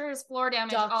 like punctures, floor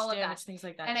damage, all of that, things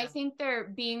like that. And I think they're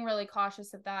being really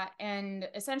cautious of that. And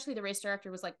essentially, the race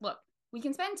director was like, "Look, we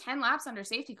can spend 10 laps under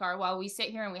safety car while we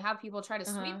sit here and we have people try to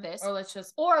sweep this,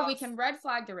 or we can red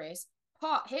flag the race,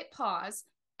 hit pause,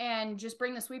 and just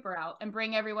bring the sweeper out and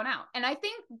bring everyone out." And I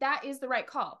think that is the right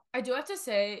call. I do have to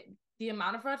say, the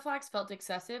amount of red flags felt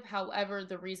excessive. However,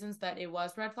 the reasons that it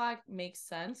was red flag makes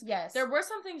sense. Yes. There were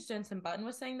some things Jensen Button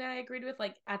was saying that I agreed with,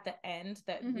 like at the end,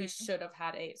 that we should have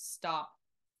had a stop,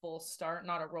 full start,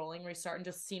 not a rolling restart, and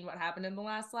just seen what happened in the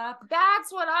last lap.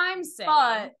 That's what I'm saying.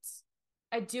 But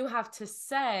I do have to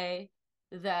say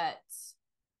that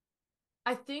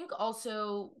I think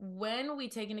also when we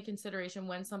take into consideration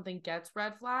when something gets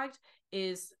red flagged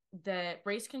is that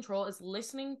race control is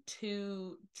listening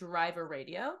to driver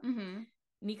radio.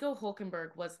 Nico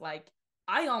Hulkenberg was like,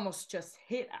 I almost just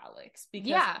hit Alex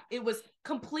because it was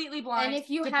completely blind. And if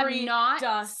you have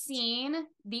not seen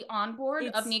the onboard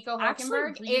of Nico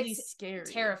Hulkenberg, really it's scary,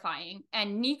 terrifying.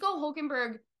 And Nico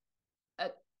Hulkenberg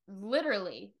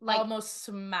literally like almost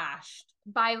smashed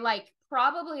by like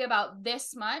probably about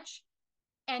this much.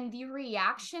 And the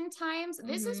reaction times,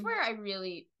 this is where I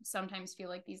really sometimes feel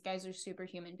like these guys are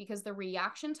superhuman, because the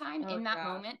reaction time in that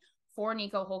moment for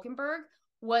Nico Hulkenberg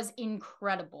was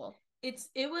incredible. It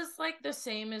was like the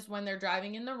same as when they're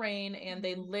driving in the rain and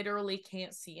they literally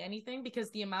can't see anything because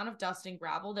the amount of dust and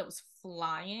gravel that was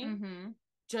flying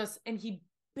and he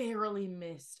barely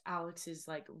missed Alex's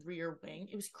like rear wing.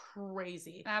 It was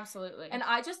crazy. Absolutely. And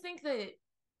I just think that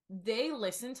they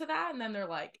listen to that and then they're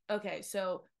like, okay,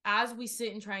 so as we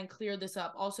sit and try and clear this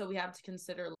up, also we have to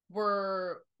consider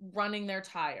we're running their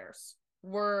tires,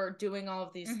 we're doing all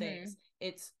of these things,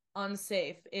 it's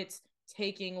unsafe, it's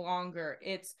taking longer,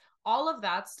 it's all of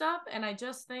that stuff. And I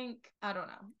just think, I don't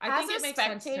know, I think it makes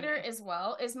sense to me. As a spectator as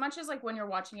well, as much as like when you're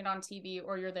watching it on TV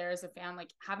or you're there as a fan,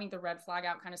 like having the red flag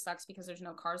out kind of sucks because there's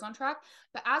no cars on track,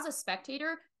 but as a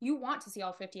spectator, you want to see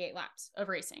all 58 laps of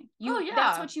racing.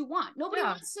 That's what you want. Nobody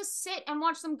wants to sit and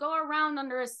watch them go around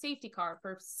under a safety car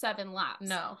for 7 laps.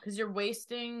 No, because you're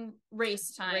wasting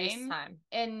race time.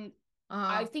 And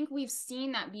I think we've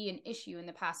seen that be an issue in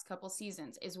the past couple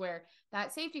seasons, is where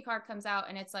that safety car comes out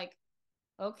and it's like,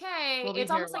 okay, it's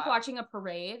almost like watching a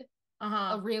parade,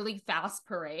 a really fast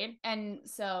parade. And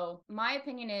so my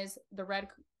opinion is the red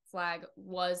flag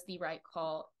was the right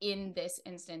call in this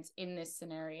instance, in this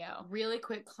scenario. Really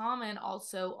quick comment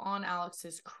also on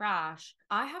Alex's crash.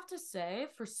 I have to say,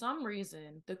 for some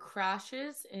reason, the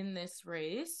crashes in this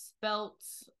race felt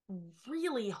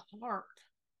really hard.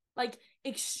 Like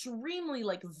extremely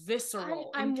like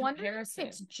visceral. I'm wondering if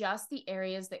it's just the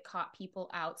areas that caught people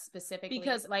out specifically,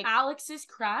 because like Alex's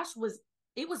crash was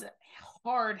it was a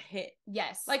hard hit.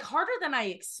 Yes. Like harder than I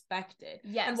expected.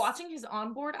 Yes. And watching his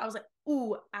onboard, I was like,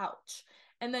 ooh, ouch.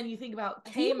 And then you think about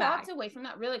He walked away from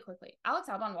that really quickly. Alex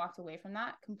Albon walked away from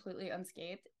that completely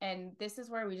unscathed. And this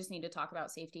is where we just need to talk about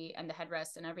safety and the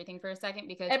headrest and everything for a second,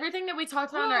 because everything that we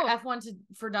talked about in our F1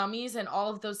 for Dummies and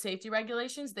all of those safety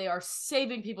regulations, they are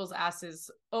saving people's asses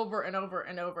over and over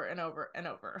and over and over and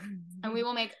over. And we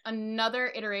will make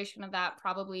another iteration of that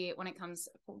probably when it comes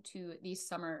to the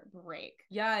summer break.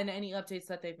 Yeah, and any updates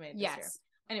that they've made this year.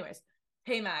 Anyways,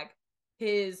 K-Mag.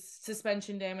 His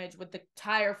suspension damage with the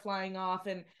tire flying off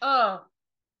and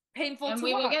painful to watch. And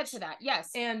we will get to that. Yes.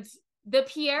 And the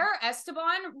Pierre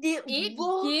Esteban, it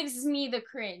gives me the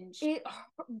cringe. It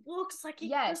looks like it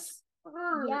just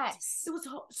hurt. Yes. It was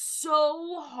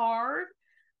so hard.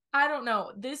 I don't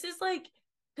know. This is like,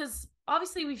 because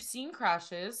obviously we've seen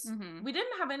crashes. Mm-hmm. We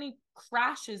didn't have any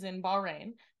crashes in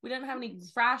Bahrain. We didn't have any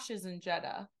crashes in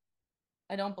Jeddah.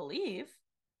 I don't believe.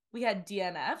 We had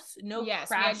DNFs,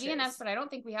 crashes. We had DNFs, but I don't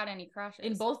think we had any crashes.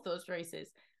 In both those races.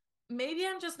 Maybe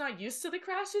I'm just not used to the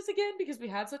crashes again because we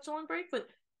had such a long break, but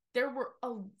there were a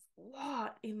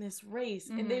lot in this race,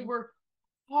 and they were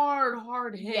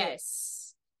hard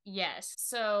hits. Yes.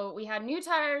 So we had new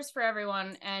tires for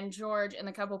everyone, and George and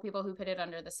the couple people who pitted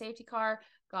under the safety car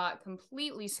got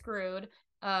completely screwed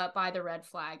by the red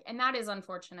flag. And that is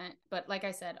unfortunate. But like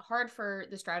I said, hard for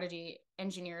the strategy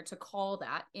engineer to call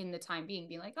that in the time being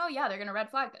like, oh yeah, they're going to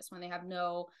red flag this when they have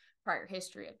no prior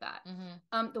history of that.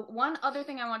 The one other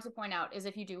thing I want to point out is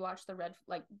if you do watch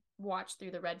watch through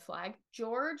the red flag,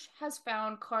 George has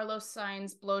found Carlos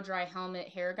Sainz's blow dry helmet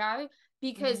hair guy,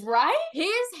 because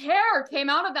his hair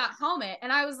came out of that helmet,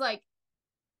 and I was like,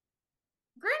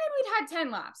 granted, we'd had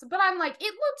 10 laps, but I'm like,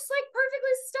 it looks like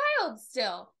perfectly styled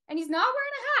still. And he's not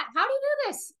wearing a hat. How do you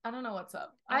do this? I don't know what's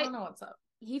up. I don't know what's up.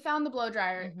 He found the blow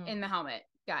dryer in the helmet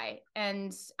guy,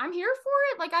 and I'm here for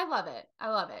it. Like, I love it.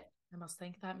 I must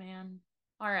thank that man.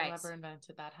 All right. Whoever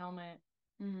invented that helmet.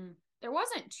 There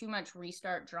wasn't too much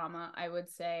restart drama, I would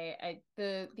say.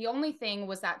 The only thing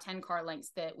was that 10 car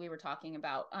lengths that we were talking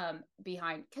about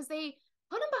behind, because they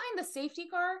put him behind the safety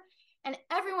car, and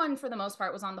everyone for the most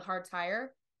part was on the hard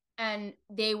tire, and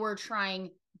they were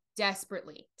trying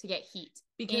desperately to get heat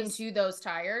into those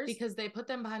tires, because they put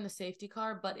them behind the safety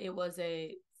car, but it was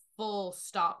a full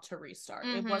stop to restart.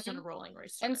 It wasn't a rolling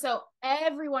restart. And so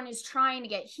everyone is trying to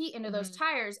get heat into those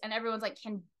tires, and everyone's like,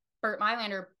 can Burt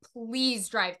Mylander please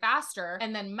drive faster?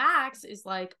 And then Max is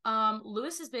like,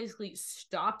 Lewis is basically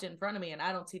stopped in front of me and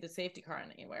I don't see the safety car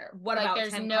anywhere. What about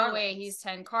there's 10 no car way lengths? He's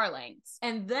 10 car lengths.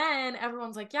 And then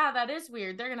everyone's like, yeah, that is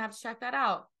weird. They're gonna have to check that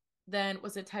out. Then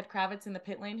was it Ted Kravitz in the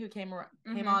pit lane who came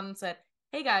on and said,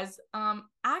 hey guys,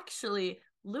 actually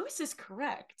Lewis is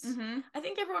correct. I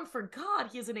think everyone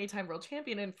forgot he is an 8-time world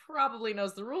champion and probably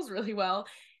knows the rules really well.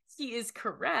 He is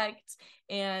correct,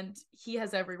 and he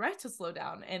has every right to slow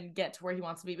down and get to where he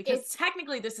wants to be, because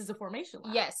technically this is a formation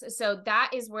lap. Yes, so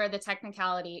that is where the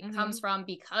technicality comes from,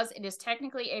 because it is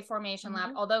technically a formation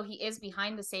lap, although he is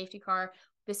behind the safety car.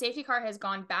 The safety car has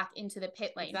gone back into the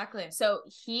pit lane. Exactly. So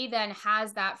he then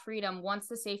has that freedom once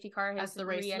the safety car has as the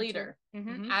race leader.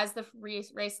 As the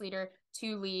race leader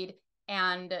to lead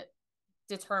and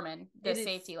determine the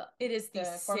safety lap. It is the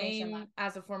same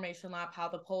as a formation lap, how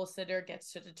the pole sitter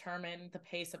gets to determine the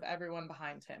pace of everyone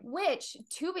behind him. Which,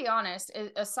 to be honest,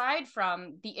 aside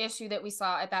from the issue that we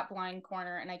saw at that blind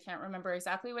corner, and I can't remember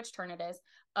exactly which turn it is,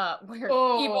 where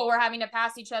people were having to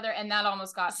pass each other, and that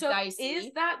almost got dicey.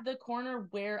 Is that the corner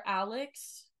where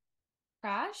Alex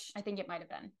crashed? I think it might have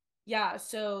been. Yeah,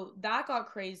 so that got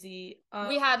crazy.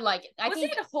 We had was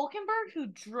it Hulkenberg who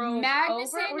drove over,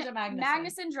 or was it Magnussen?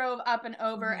 Magnussen drove up and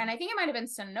over, and I think it might have been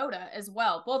Sonoda as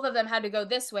well. Both of them had to go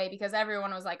this way because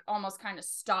everyone was like almost kind of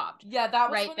stopped. Yeah,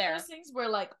 that was one of those things where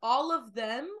like all of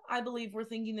them, I believe, were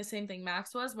thinking the same thing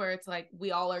Max was, where it's like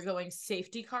we all are going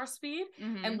safety car speed,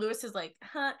 and Lewis is like,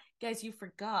 guys, you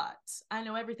forgot. I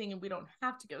know everything and we don't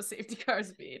have to go safety car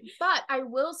speed. But I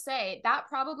will say that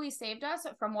probably saved us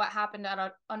from what happened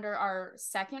under our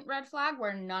second red flag,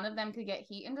 where none of them could get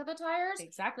heat into the tires.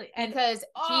 Exactly. Because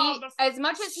as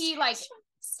much as he like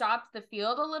stopped the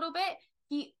field a little bit,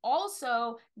 he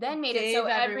also then made it so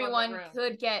everyone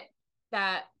could get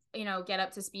that, get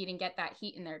up to speed and get that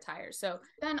heat in their tires. So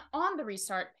then on the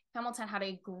restart, Hamilton had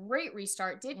a great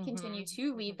restart, did continue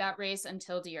to lead that race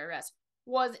until DRS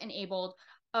was enabled.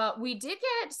 We did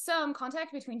get some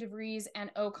contact between De Vries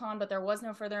and Ocon, but there was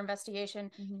no further investigation,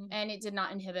 and it did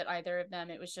not inhibit either of them.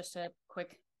 It was just a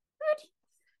quick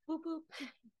boop boop.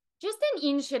 Just an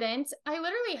incident. I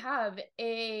literally have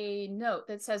a note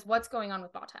that says what's going on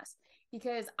with Bottas,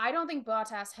 because I don't think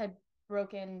Bottas had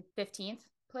broken 15th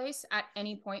place at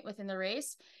any point within the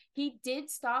race. He did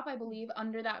stop, I believe,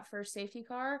 under that first safety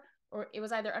car, or it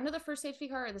was either under the first safety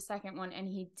car or the second one, and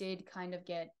he did kind of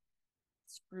get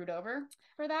screwed over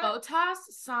for that. Bottas,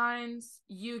 Sainz,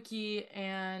 Yuki,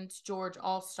 and George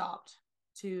all stopped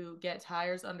to get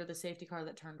tires under the safety car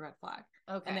that turned red flag.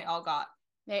 Okay. And they all got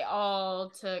a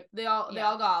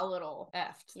little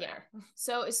effed there.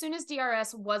 So as soon as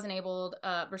DRS was enabled,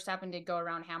 Verstappen did go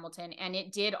around Hamilton, and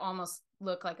it did almost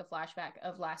look like a flashback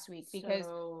of last week because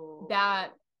that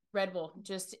Red Bull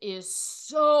just is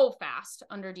so fast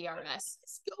under DRS.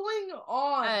 What's going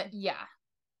on?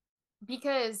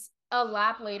 Because a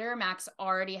lap later, Max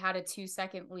already had a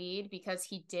 2-second lead because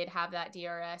he did have that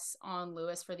DRS on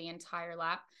Lewis for the entire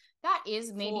lap. That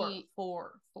is maybe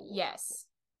four. Yes.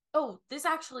 Oh, this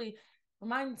actually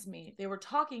reminds me. They were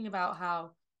talking about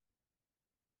how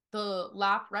the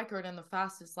lap record and the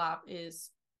fastest lap is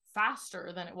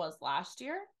faster than it was last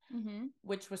year,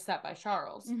 which was set by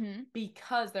Charles,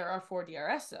 because there are 4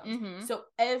 DRS zones. So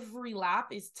every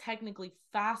lap is technically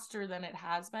faster than it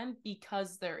has been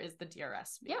because there is the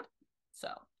DRS speed. Yeah. So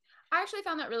I actually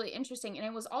found that really interesting, and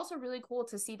it was also really cool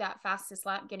to see that fastest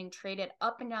lap getting traded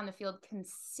up and down the field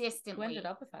consistently. Who ended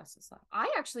up with fastest lap? I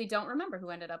actually don't remember who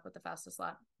ended up with the fastest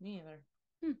lap. Me either.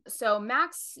 So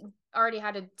Max already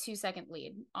had a 2-second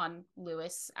lead on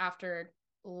Lewis after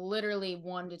literally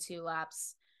 1 to 2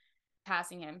 laps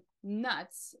passing him.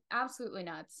 Nuts. Absolutely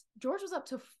nuts. George was up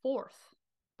to 4th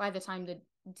by the time the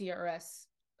DRS,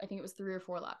 I think it was 3 or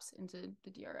 4 laps into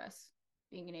the DRS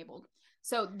being enabled.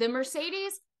 So the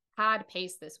Mercedes had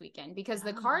pace this weekend because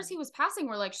the cars he was passing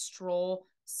were like Stroll,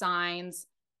 Sainz,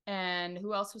 and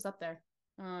who else was up there?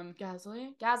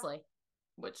 Gasly.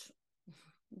 Which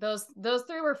those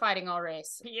 3 were fighting all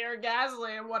race. Pierre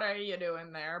Gasly, what are you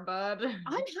doing there, bud?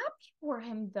 I'm happy for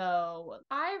him though.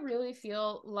 I really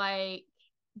feel like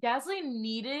Gasly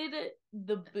needed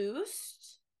the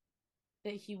boost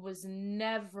that he was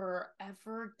never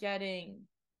ever getting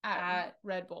at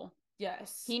Red Bull.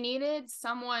 Yes. He needed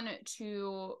someone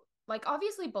to, like,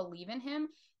 obviously believe in him.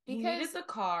 Because he needed the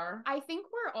car. I think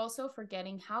we're also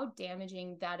forgetting how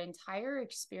damaging that entire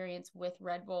experience with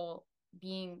Red Bull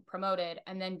being promoted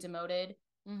and then demoted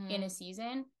in a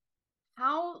season,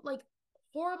 how, like,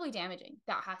 horribly damaging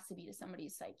that has to be to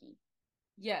somebody's psyche.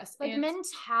 Yes. Like,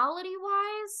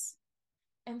 mentality-wise.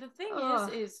 And the thing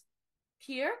is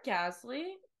Pierre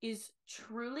Gasly is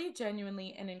truly,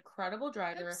 genuinely an incredible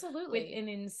driver. Absolutely. With an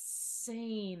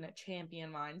insane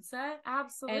champion mindset.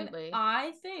 Absolutely. And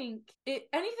I think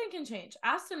anything can change.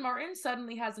 Aston Martin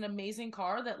suddenly has an amazing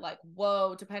car that, like,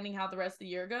 whoa, depending how the rest of the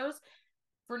year goes,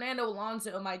 Fernando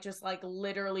Alonso might just, like,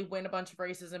 literally win a bunch of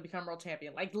races and become world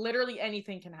champion. Like, literally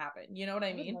anything can happen. You know what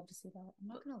I mean? I would love to see that. I'm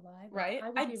not gonna lie. Right?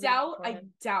 I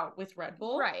doubt with Red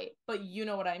Bull. Right. But you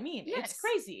know what I mean. Yes. It's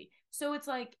crazy. So it's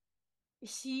like,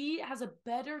 he has a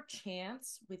better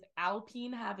chance with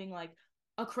Alpine having, like,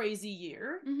 a crazy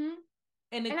year.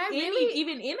 And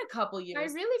even in a couple years, I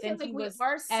really feel like we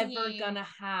are ever gonna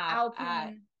have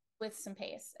Alpine with some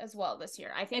pace as well this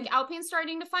year. I think Alpine's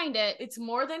starting to find it. It's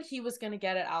more than he was gonna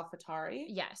get at AlphaTauri.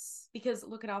 Yes. Because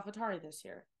look at AlphaTauri this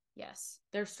year. Yes.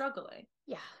 They're struggling.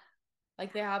 Yeah.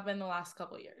 Like they have been the last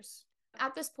couple years.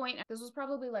 At this point, this was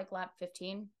probably like lap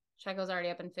 15. Checo's already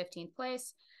up in 15th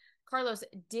place. Carlos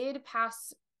did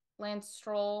pass Lance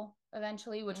Stroll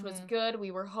eventually, which was good.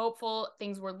 We were hopeful.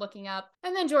 Things were looking up.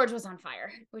 And then George was on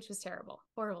fire, which was terrible.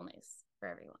 Horrible news for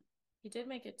everyone. He did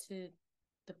make it to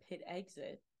the pit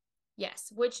exit.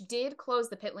 Yes, which did close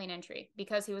the pit lane entry.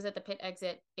 Because he was at the pit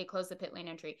exit, it closed the pit lane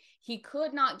entry. He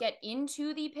could not get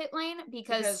into the pit lane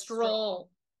because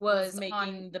Stroll was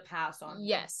making the pass on.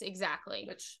 Yes, exactly.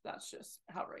 Which that's just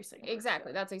how racing works.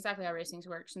 Exactly. That's exactly how racing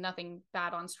works. Nothing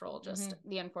bad on Stroll, just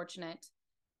the unfortunate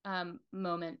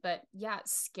moment. But yeah,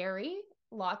 scary.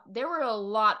 There were a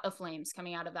lot of flames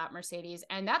coming out of that Mercedes,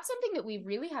 and that's something that we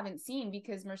really haven't seen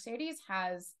because Mercedes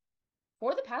has,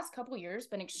 for the past couple years,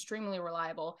 been extremely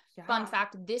reliable. Yeah. Fun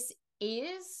fact, this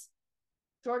is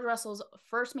George Russell's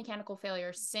first mechanical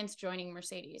failure since joining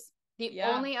Mercedes. The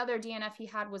only other DNF he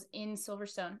had was in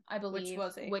Silverstone, I believe,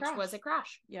 which was a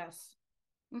crash. Yes.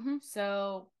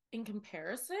 So in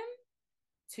comparison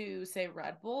to, say,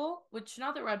 Red Bull, which,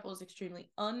 not that Red Bull is extremely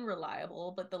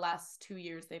unreliable, but the last 2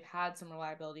 years they've had some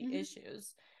reliability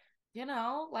issues. You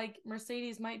know, like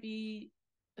Mercedes might be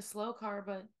a slow car,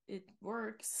 but it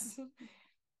works,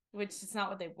 which is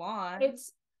not what they want.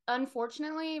 It's,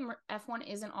 unfortunately, F1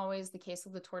 isn't always the case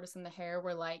of the tortoise and the hare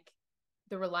where, like,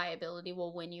 the reliability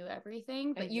will win you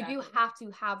everything, but you do have to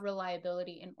have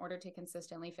reliability in order to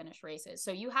consistently finish races.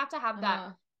 So you have to have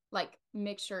that like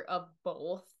mixture of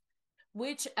both.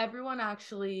 which everyone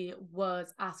actually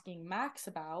was asking Max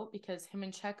about because him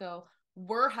and Checo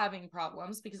were having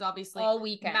problems because obviously all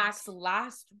weekend. Max's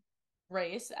last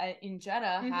race in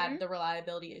Jeddah had the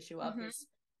reliability issue of his,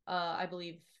 I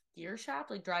believe, gear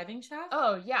shaft, like driving shaft.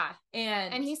 Oh, yeah.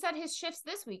 And he said his shifts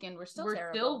this weekend were still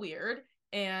terrible. Still weird.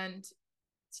 And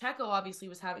Checo obviously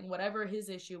was having whatever his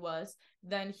issue was.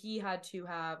 Then he had to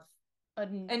have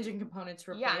engine components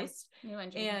replaced. Yeah, new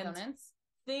engine components.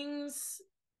 Things,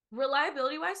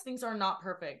 reliability wise, things are not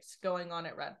perfect going on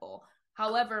at Red Bull.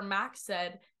 However, Max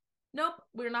said, nope,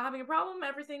 we're not having a problem.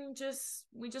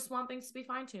 We just want things to be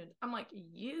fine tuned. I'm like,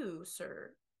 you,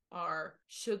 sir, are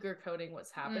sugarcoating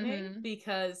what's happening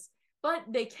but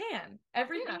they can.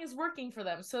 Everything is working for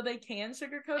them, so they can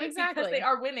sugarcoat it because they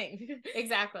are winning.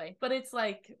 Exactly. But it's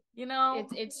like,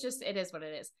 it's just, it is what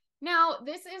it is. Now,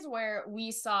 this is where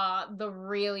we saw the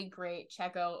really great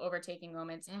Checo overtaking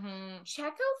moments.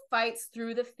 Checo fights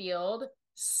through the field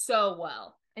so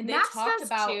well. And they talked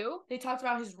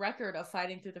about his record of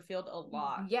fighting through the field a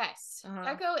lot. Yes.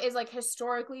 Checo is like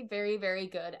historically very, very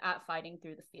good at fighting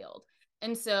through the field.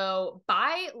 And so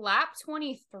by lap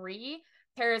 23,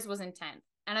 Perez was in 10th.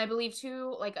 And I believe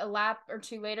a lap or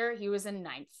two later, he was in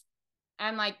 9th.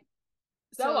 I'm like,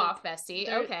 go off, bestie.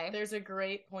 Okay. There's a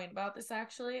great point about this,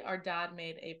 actually. Our dad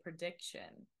made a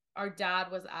prediction. Our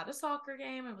dad was at a soccer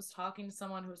game and was talking to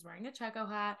someone who was wearing a Checo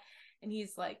hat. And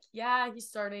he's like, yeah, he's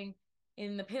starting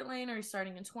in the pit lane or he's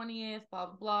starting in 20th, blah,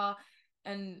 blah, blah.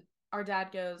 And our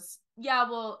dad goes, yeah,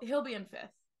 well, he'll be in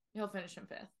 5th. He'll finish in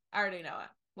 5th. I already know it.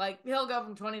 Like, he'll go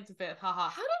from 20th to 5th. Haha.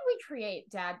 How did we create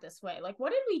dad this way? Like,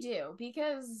 what did we do?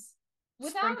 Because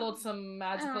sprinkled some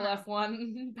magical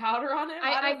F1 powder on him.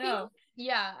 I don't know.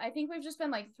 I think we've just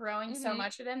been like throwing so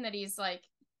much at him that he's like,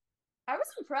 I was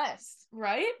impressed.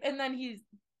 Right? And then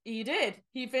he did.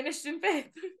 He finished in 5th.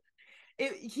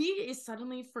 He is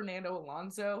suddenly Fernando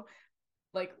Alonso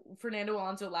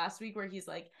last week, where he's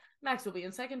like, Max will be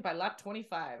in 2nd by lap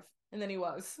 25. And then he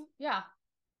was. Yeah.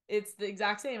 It's the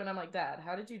exact same. And I'm like, Dad,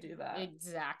 how did you do that?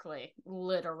 Exactly.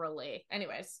 Literally.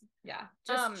 Anyways, yeah.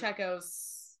 Just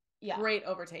Checo's great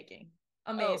overtaking.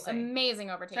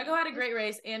 Amazing overtaking. Checo had a great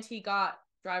race, and he got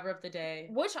driver of the day,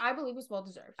 which I believe was well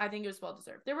deserved. I think it was well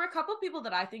deserved. There were a couple of people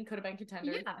that I think could have been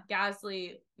contenders. Yeah.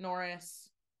 Gasly, Norris,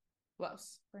 who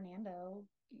else? Fernando.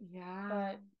 Yeah.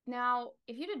 But now,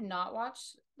 if you did not watch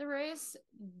the race,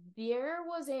 there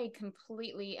was a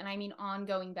completely, and I mean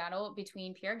ongoing battle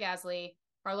between Pierre Gasly,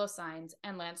 Carlos Sainz,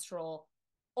 and Lance Stroll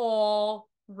all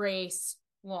race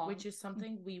long. Which is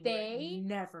something we were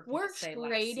never going to say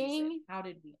last season. How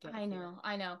did we get here?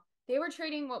 I know. They were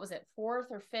trading, what was it, 4th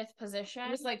or 5th position?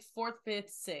 It was like 4th, 5th,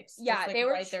 6th. Yeah, they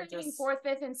were trading 4th,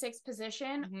 5th, and 6th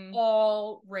position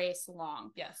all race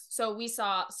long. Yes. So we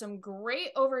saw some great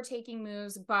overtaking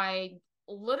moves by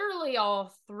literally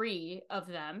all 3 of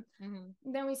them.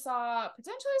 Then we saw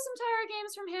potentially some tire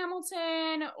games from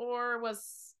Hamilton, or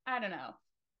I don't know.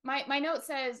 My note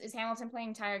says, is Hamilton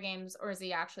playing tire games, or is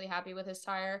he actually happy with his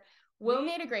tire? Will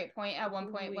made a great point at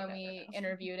one point when we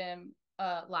interviewed him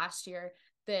last year,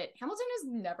 that Hamilton is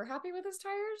never happy with his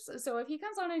tires. So if he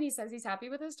comes on and he says he's happy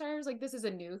with his tires, like, this is a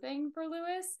new thing for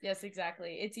Lewis. Yes,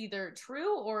 exactly. It's either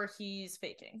true or he's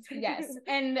faking. Yes.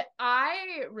 And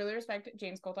I really respect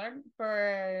James Coulthard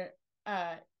for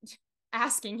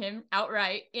asking him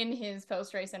outright in his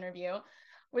post-race interview,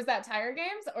 was that tire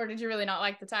games, or did you really not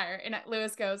like the tire? And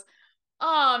Lewis goes,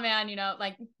 oh man,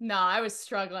 no, I was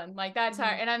struggling, like that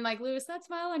tire. And I'm like, Lewis, that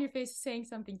smile on your face is saying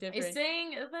something different. It's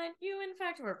saying that you in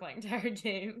fact were playing tire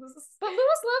games. But Lewis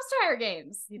loves tire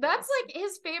games. That's like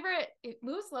his favorite.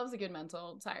 Lewis loves a good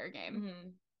mental tire game.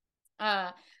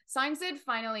 Sainz did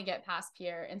finally get past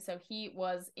Pierre, and so he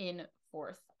was in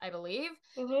 4th, I believe.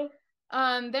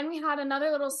 Then we had another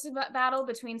little battle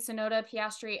between Tsunoda,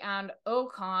 Piastri, and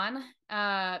Ocon.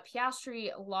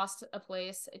 Piastri lost a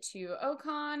place to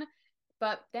Ocon,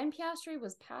 but then Piastri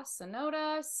was past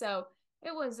Tsunoda, so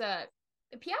it was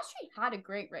Piastri had a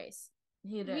great race.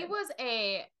 He did. He was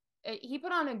he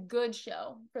put on a good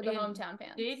show for the hometown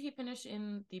fans. Did he finish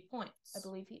in the points? I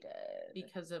believe he did.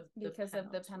 Because of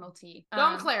the penalty. Go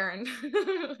McLaren.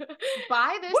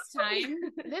 By this time,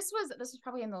 this was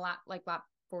probably in the lap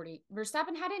 40.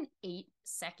 Verstappen had an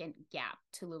 8-second gap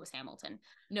to Lewis Hamilton.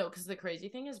 No, because the crazy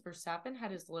thing is Verstappen had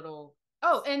his little...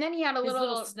 Oh, and then he had a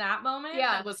little snap moment.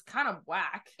 Yeah, that was kind of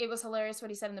whack. It was hilarious what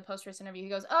he said in the post-race interview. He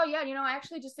goes, "Oh yeah, I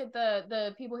actually just did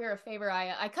the people here a favor.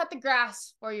 I cut the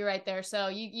grass for you right there, so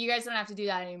you guys don't have to do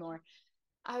that anymore."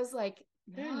 I was like,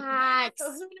 Max.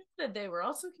 That they were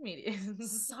also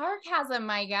comedians. Sarcasm,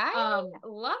 my guy.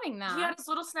 Loving that. He had his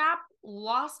little snap,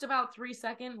 lost about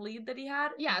 3-second lead that he had.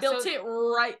 Yeah, built so it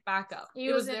right back up. He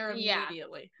It was there yeah.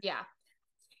 immediately. Yeah.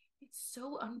 It's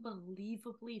so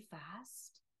unbelievably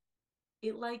fast.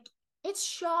 It's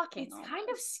shocking. It's kind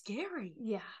of scary.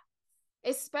 Yeah.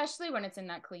 Especially when it's in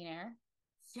that clean air.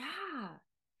 Yeah.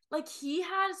 Like, he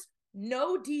has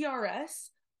no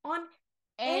DRS on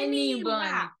Any any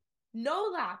lap. No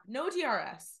lap, no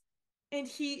DRS. And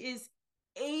he is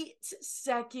 8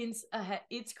 seconds ahead.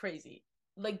 It's crazy.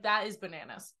 Like, that is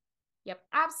bananas. Yep,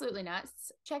 absolutely nuts.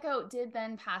 Checo did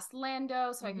then pass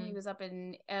Lando, so I think he was up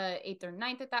in 8th or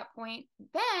 9th at that point.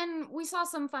 Then we saw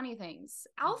some funny things.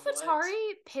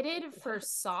 AlphaTauri pitted for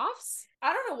softs.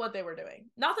 I don't know what they were doing.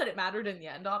 Not that it mattered in the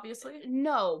end, obviously.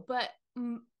 No, but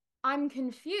I'm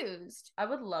confused. I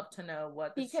would love to know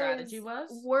what the strategy was.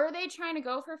 Were they trying to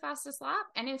go for fastest lap?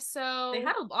 And if so... They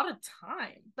had a lot of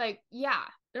time. Like, yeah.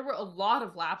 There were a lot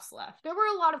of laps left. There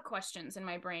were a lot of questions in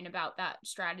my brain about that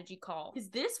strategy call. Because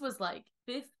this was like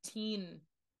 15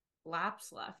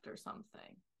 laps left or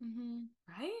something. Mm-hmm.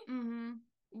 Right? Mm-hmm.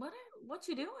 What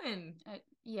you doing?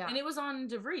 Yeah. And it was on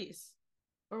De Vries.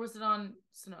 Or was it on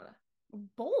Tsunoda?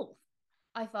 Both,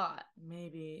 I thought.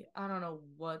 Maybe. I don't know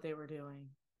what they were doing.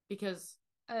 Because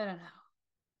I don't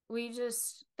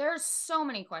know. There's so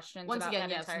many questions. Once about again,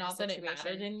 that yes, entire not situation. that it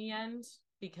mattered in the end.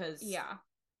 Because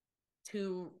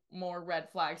 2 more red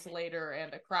flags later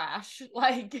and a crash.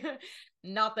 Like,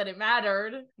 not that it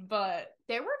mattered, but...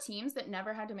 There were teams that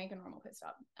never had to make a normal pit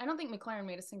stop. I don't think McLaren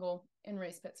made a single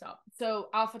in-race pit stop. So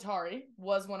AlphaTauri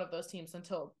was one of those teams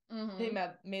until they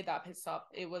made that pit stop.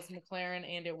 It was McLaren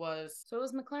and it was... So it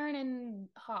was McLaren and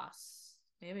Haas.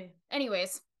 Maybe.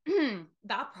 Anyways.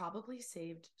 That probably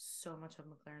saved so much of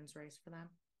McLaren's race for them.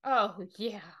 Oh,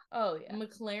 yeah. Oh, yeah.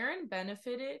 McLaren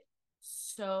benefited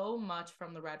so much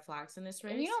from the red flags in this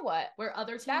race. And you know what? Where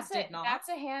other teams did not. That's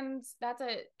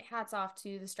a hats off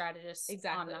to the strategists.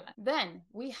 Exactly. On that. Then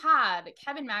we had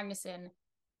Kevin Magnussen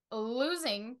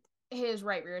losing his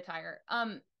right rear tire.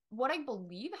 What I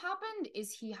believe happened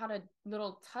is he had a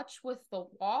little touch with the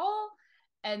wall,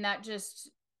 and that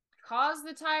just caused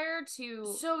the tire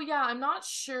to... So yeah, I'm not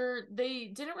sure. They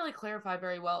didn't really clarify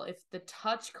very well if the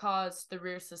touch caused the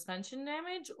rear suspension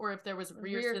damage or if there was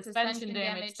rear suspension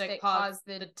damage that caused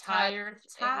the tire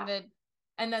to tap.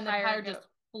 And then the tire just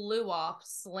flew off,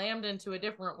 slammed into a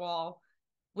different wall,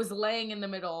 was laying in the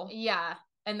middle. Yeah.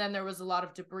 And then there was a lot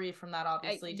of debris from that,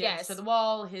 obviously. Yes. To the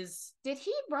wall, Did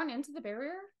he run into the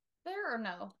barrier there or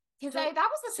no? Because that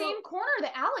was the same corner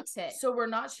that Alex hit. So we're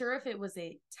not sure if it was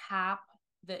a tap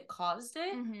that caused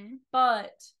it,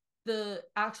 but the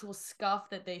actual scuff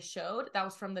that they showed, that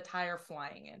was from the tire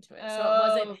flying into it. So it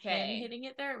wasn't him hitting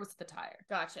it there, it was the tire.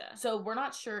 Gotcha. So we're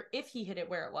not sure if he hit it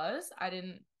where it was. I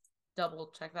didn't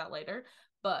double check that later,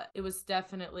 but it was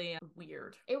definitely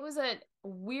weird. It was a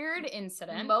weird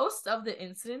incident. Most of the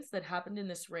incidents that happened in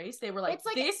this race, they were like,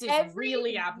 this is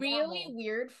really abnormal. Really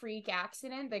weird freak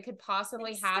accident that could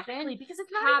possibly happen. Because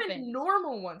it's not even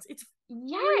normal ones. It's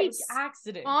freak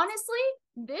accidents. Honestly,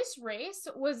 this race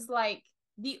was like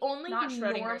the only not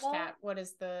Schrodinger's cat. What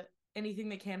is the... Anything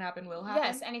that can happen will happen?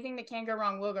 Yes, anything that can go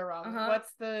wrong will go wrong.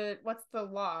 What's the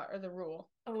law or the rule?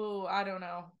 Oh, I don't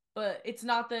know. But it's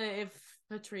not that if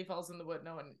a tree falls in the wood,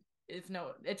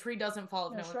 a tree doesn't fall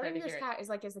if no one's there to hear it. Cat is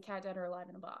like, is the cat dead or alive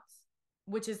in a box?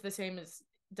 Which is the same as,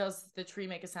 does the tree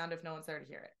make a sound if no one's there to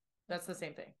hear it? That's the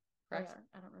same thing, correct?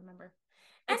 I don't remember.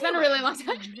 It's been a really long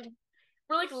time.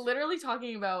 We're like literally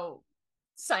talking about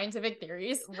scientific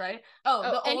theories, right?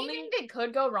 Anything that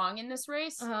could go wrong in this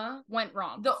race went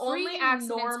wrong. The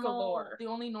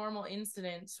only normal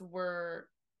incidents were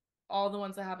all the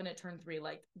ones that happened at turn 3,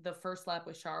 like the first lap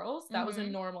with Charles. That was a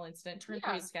normal incident. Turn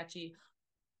 3 is sketchy.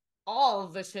 All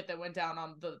of the shit that went down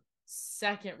on the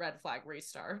second red flag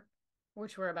restart,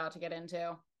 which we're about to get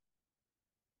into,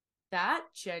 that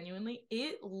genuinely,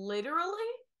 it literally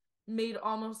made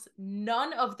almost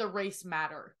none of the race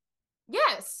matter.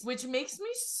 Yes. Which makes me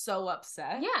so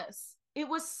upset. Yes. It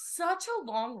was such a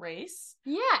long race.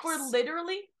 Yes. For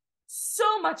literally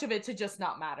so much of it to just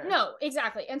not matter. No,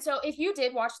 exactly. And so if you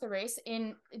did watch the race,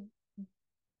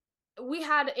 we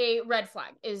had a red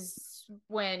flag is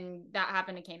when that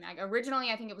happened to K-Mag. Originally,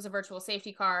 I think it was a virtual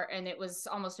safety car, and it was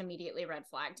almost immediately red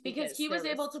flagged. Because he was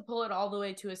able to pull it all the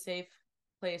way to a safe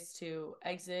place to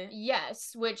exit.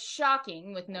 Yes, which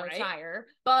shocking with no tire.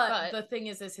 But the thing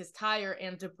is his tire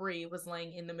and debris was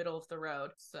laying in the middle of the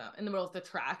road, so in the middle of the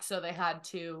track, so they had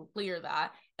to clear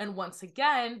that. And once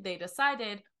again, they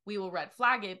decided we will red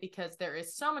flag it because there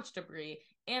is so much debris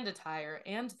and a tire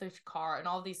and the car and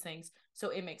all these things. So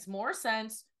it makes more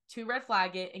sense to red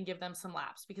flag it and give them some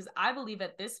laps, because I believe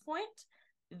at this point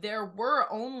there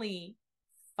were only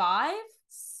 5-6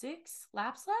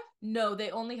 laps left. No,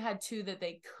 they only had 2 that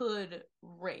they could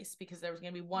race, because there was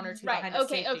going to be 1 or 2 behind a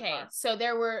safety car. So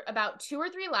there were about 2 or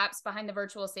 3 laps behind the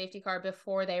virtual safety car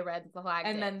before they red flagged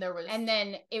and it.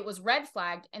 Then it was red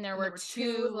flagged, and there were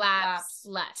 2 laps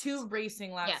left. 2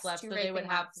 racing laps left, so they would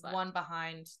have one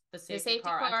behind the safety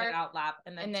car at the out lap,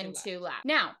 and then 2 laps.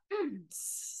 Now,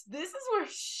 this is where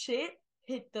shit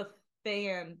hit the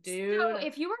fan, dude. So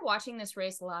if you were watching this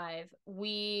race live,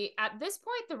 at this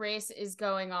point the race is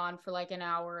going on for like an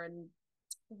hour and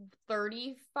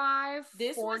 35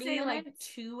 this 40 was a minutes. like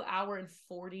 2 hour and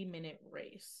 40-minute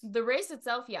race. The race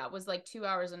itself, was like 2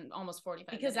 hours and almost 45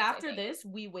 because minutes, after this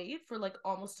we waited for like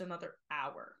almost another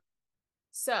hour.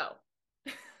 So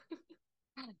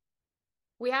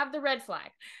we have the red flag,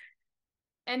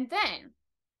 and then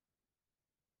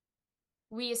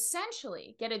we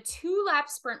essentially get a 2-lap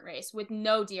sprint race with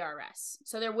no DRS.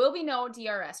 So there will be no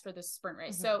DRS for this sprint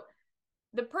race. Mm-hmm. So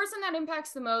the person that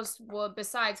impacts the most,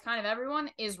 besides kind of everyone,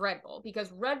 is Red Bull,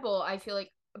 because Red Bull, I feel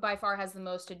like, by far has the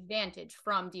most advantage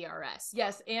from DRS.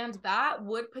 Yes, and that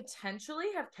would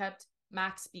potentially have kept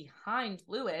Max behind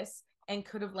Lewis and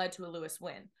could have led to a Lewis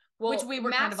win. Which we were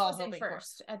Max kind of all was hoping in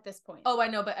first for. At this point. Oh, I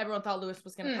know, but everyone thought Lewis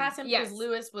was going to pass him because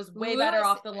Lewis was way better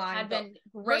off the line. Had been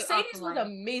great. Mercedes was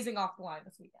amazing off the line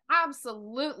this weekend.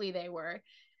 Absolutely, they were.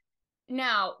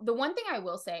 Now, the one thing I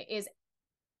will say is,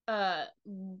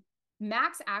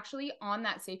 Max actually on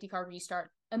that safety car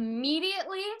restart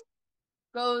immediately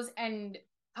goes and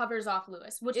covers off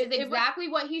Lewis, which is exactly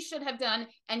what he should have done,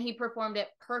 and he performed it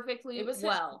perfectly. It was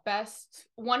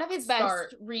one of his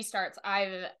best restarts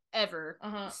I've ever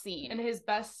seen, and his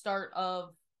best start of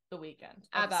the weekend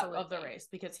of the race,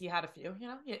 because he had a few.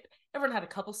 Everyone had a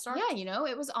couple starts. Yeah,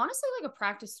 it was honestly like a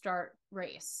practice start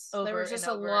race. There was just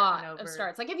a lot of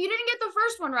starts. Like, if you didn't get the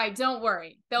first one right, don't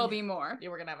worry, there'll be more.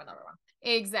 You were gonna have another one.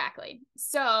 Exactly.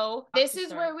 So this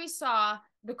is where we saw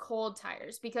the cold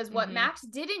tires, because what Max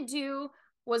didn't do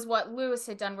was what Lewis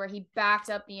had done, where he backed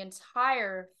up the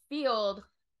entire field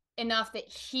enough that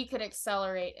he could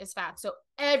accelerate as fast. So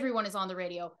everyone is on the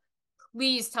radio.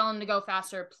 Please tell him to go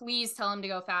faster. Please tell him to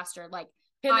go faster. Like,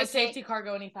 can the safety car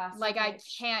go any faster? Like, I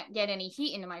can't get any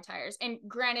heat into my tires. And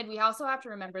granted, we also have to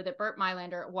remember that Burt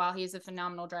Mylander, while he's a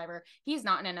phenomenal driver, he's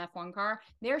not in an F1 car.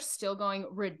 They're still going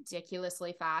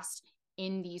ridiculously fast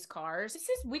in these cars.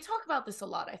 We talk about this a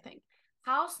lot, I think.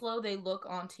 How slow they look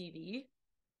on TV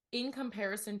in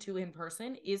comparison to in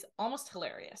person is almost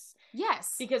hilarious.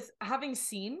 Yes. Because having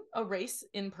seen a race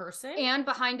in person and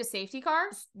behind a safety car,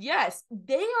 yes,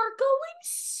 they are going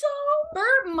so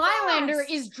Burt Mylander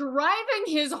is driving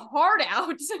his heart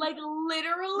out. Like,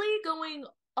 literally going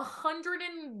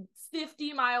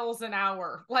 150 miles an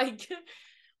hour. Like,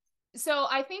 so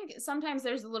I think sometimes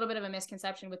there's a little bit of a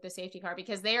misconception with the safety car,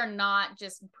 because they are not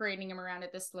just parading him around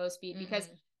at this slow speed, because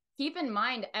keep in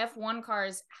mind, F1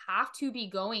 cars have to be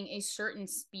going a certain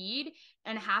speed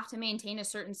and have to maintain a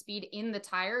certain speed in the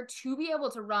tire to be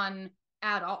able to run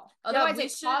at all. Otherwise,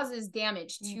 it causes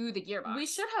damage to the gearbox. We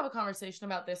should have a conversation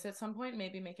about this at some point,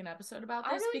 maybe make an episode about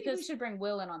this. I really think we should bring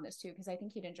Will in on this too, because I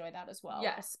think he'd enjoy that as well.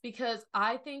 Yes, because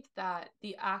I think that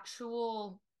the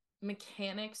actual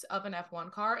mechanics of an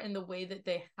F1 car and the way that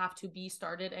they have to be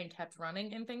started and kept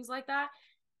running and things like that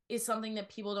is something that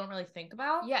people don't really think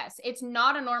about. Yes, it's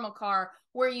not a normal car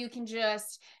where you can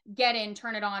just get in,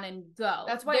 turn it on, and go.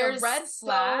 That's why there's a red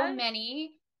flag. So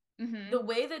many. The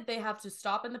way that they have to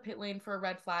stop in the pit lane for a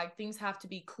red flag, things have to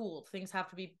be cooled, things have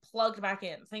to be plugged back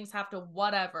in, things have to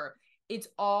whatever. It's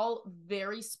all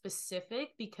very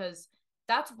specific, because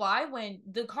that's why when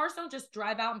the cars don't just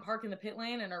drive out and park in the pit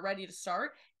lane and are ready to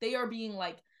start, they are being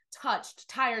like touched,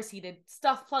 tires heated,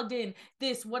 stuff plugged in,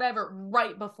 this, whatever,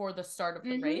 right before the start of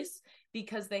the race,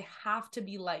 because they have to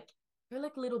be like, they're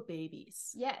like little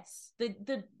babies. Yes. The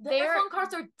F1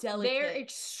 cars are delicate. They're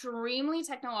extremely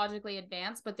technologically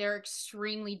advanced, but they're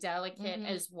extremely delicate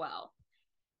as well.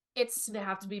 They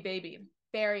have to be baby.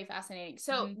 Very fascinating.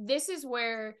 So this is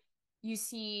where you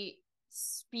see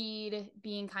speed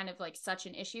being kind of like such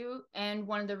an issue, and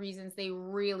one of the reasons they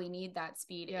really need that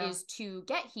speed is to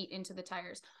get heat into the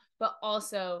tires. But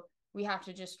also, we have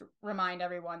to just remind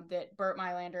everyone that Burt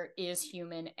Mylander is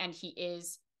human, and he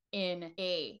is in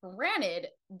a, granted,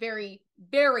 very,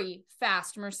 very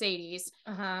fast Mercedes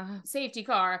safety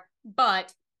car,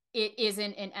 but it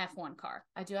isn't an F1 car.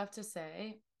 I do have to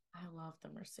say, I love the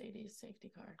Mercedes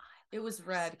safety car. It was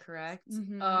red, correct?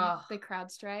 The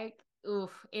CrowdStrike.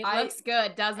 oof, it looks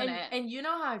good, doesn't it? And you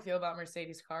know how I feel about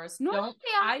Mercedes cars. Normally,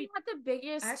 I'm not the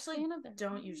biggest fan of them.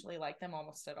 Don't usually like them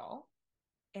almost at all.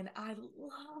 And I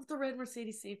love the red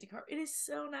Mercedes safety car. It is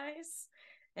so nice.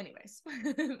 Anyways.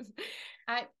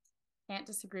 I can't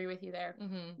disagree with you there.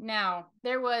 Mm-hmm. Now,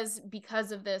 there was,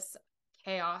 because of this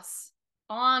chaos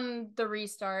on the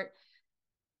restart,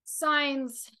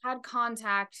 Sainz had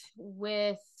contact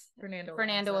with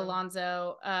Fernando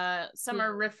Alonso. Some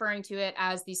are referring to it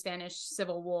as the Spanish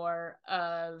Civil War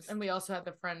of, and we also had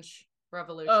the French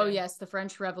Revolution. Oh yes, the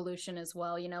French Revolution as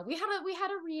well. You know, we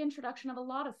had a reintroduction of a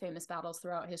lot of famous battles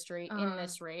throughout history in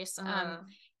this race.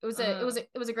 It was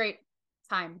a great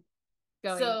time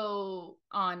going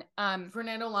on.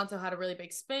 Fernando Alonso had a really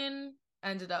big spin,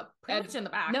 ended up pretty much in the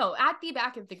back. No, at the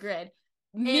back of the grid.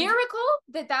 Miracle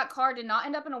that car did not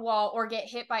end up in a wall or get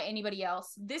hit by anybody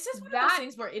else. This is one of those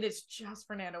things where it is just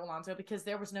Fernando Alonso because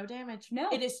there was no damage. No,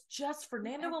 it is just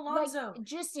Fernando Alonso. Like,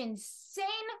 just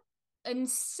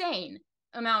insane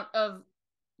amount of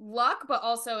luck, but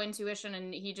also intuition,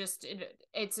 and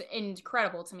it's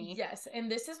incredible to me. Yes, and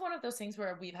this is one of those things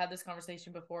where we've had this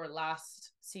conversation before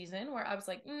last season where I was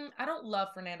like, I don't love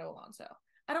Fernando Alonso.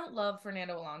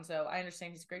 I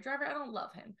understand he's a great driver. I don't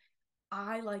love him.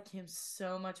 I like him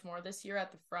so much more this year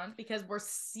at the front because we're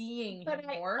seeing him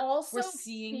more. We're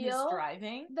seeing his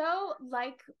driving. Though,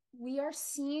 like, we are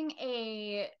seeing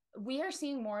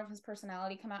more of his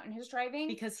personality come out in his driving.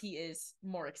 Because he is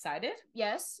more excited.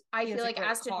 Yes. I feel like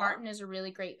Aston Martin is a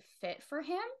really great fit for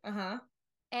him. Uh-huh.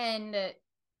 And I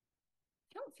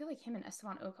don't feel like him and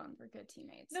Esteban Ocon were good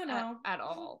teammates. No. At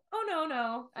all. Oh,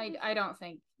 no. I don't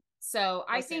think so.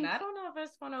 I don't know if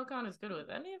Esteban Ocon is good with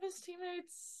any of his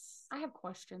teammates. I have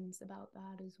questions about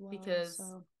that as well. Because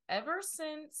ever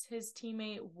since his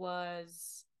teammate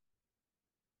was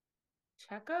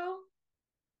Checo,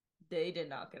 they did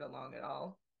not get along at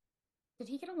all. Did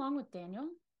he get along with Daniel?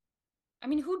 I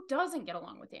mean, who doesn't get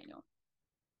along with Daniel?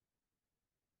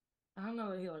 I don't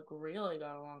know that he really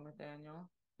got along with Daniel.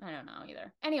 I don't know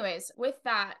either. Anyways, with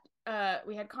that,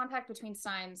 we had contact between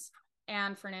Sainz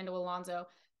and Fernando Alonso.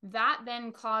 That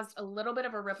then caused a little bit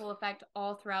of a ripple effect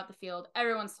all throughout the field.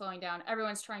 Everyone's slowing down.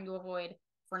 Everyone's trying to avoid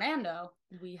Fernando.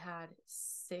 We had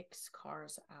 6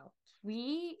 cars out.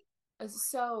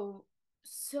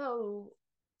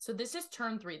 So this is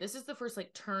turn 3. This is the first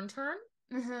turn.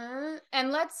 Mm-hmm.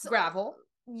 And let's gravel.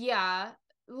 Yeah.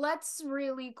 Let's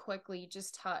really quickly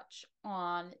just touch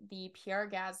on the Pierre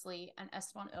Gasly and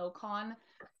Esteban Ocon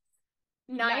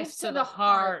knife to the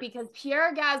heart, because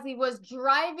Pierre Gasly was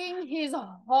driving his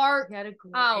heart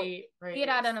out. He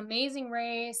had an amazing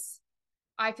race.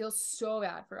 I feel so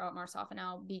bad for Otmar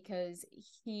Safinow because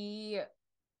he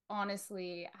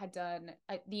honestly had done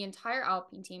the entire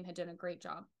Alpine team had done a great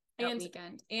job that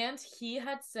weekend. And he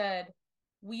had said,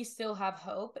 we still have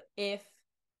hope if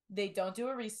they don't do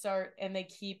a restart and they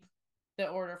keep the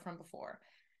order from before.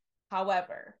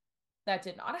 However, that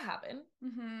did not happen.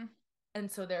 Mm-hmm. And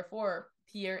so therefore,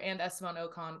 Pierre and Esteban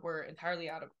Ocon were entirely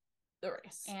out of the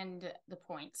race. And the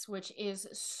points, which is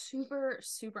super,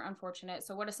 super unfortunate.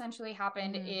 So what essentially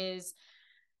happened is,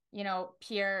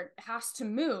 Pierre has to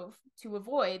move to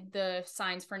avoid the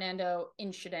Sainz Fernando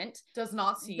incident. Does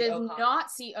not see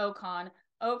Ocon.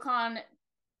 Ocon,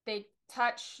 they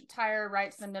touch tire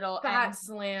right to the middle and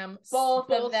slam.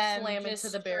 Both of them slam into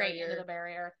the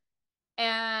barrier.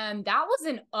 And that was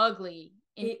an ugly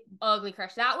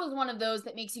crash. That was one of those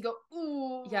that makes you go,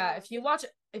 ooh. Yeah, if you watch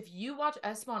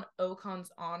Esteban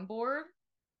Ocon's onboard,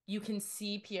 you can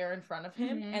see Pierre in front of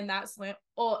him, and that slam,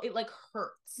 it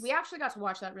hurts. We actually got to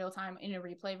watch that real time in a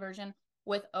replay version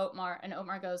with Otmar, and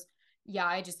Otmar goes, yeah,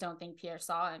 I just don't think Pierre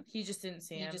saw him. He just didn't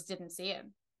see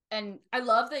him. And I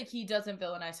love that he doesn't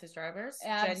villainize his drivers.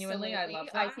 Absolutely. Genuinely, I love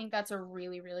that. I think that's a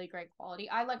really, really great quality.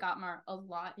 I like Otmar a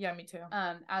lot. Yeah, me too.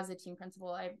 As a team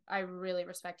principal, I really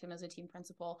respect him as a team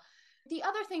principal. The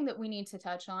other thing that we need to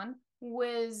touch on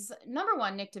was, number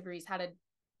one, Nick DeVries had a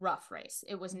rough race.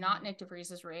 It was not Nick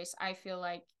DeVries' race. I feel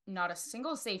like not a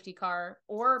single safety car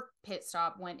or pit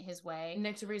stop went his way.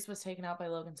 Nick DeVries was taken out by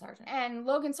Logan Sargent. And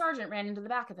Logan Sargent ran into the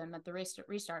back of him at the race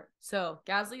restart. So,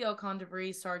 Gasly, Ocon,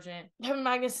 DeVries, Sargent, Kevin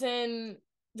Magnussen,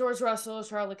 George Russell,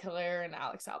 Charles Leclerc, and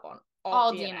Alex Albon.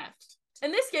 All DNF'd.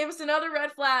 And this gave us another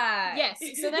red flag. Yes.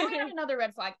 So then we had another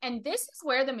red flag. And this is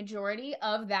where the majority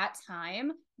of that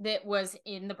time that was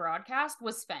in the broadcast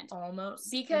was spent.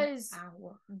 Almost because an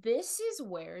hour. This is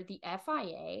where the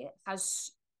FIA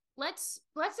has, let's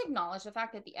acknowledge the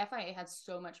fact that the FIA has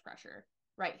so much pressure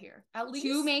right here. At least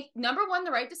to make, number one,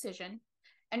 the right decision.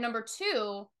 And number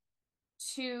two,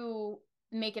 to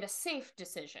make it a safe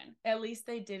decision. At least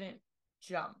they didn't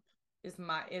jump.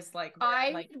 is like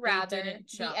I'd like rather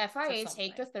the FIA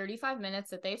take the 35 minutes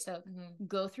that they took,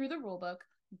 go through the rule book,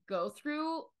 go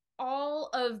through all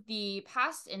of the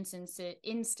past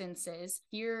instances.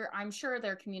 Here, I'm sure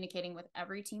they're communicating with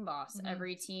every team boss,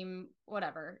 every team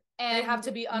whatever, and they have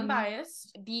to be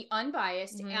unbiased,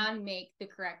 and make the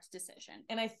correct decision.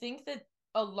 And I think that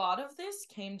a lot of this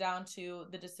came down to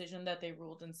the decision that they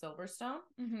ruled in Silverstone,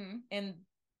 and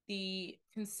the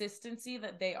consistency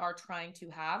that they are trying to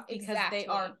have, because they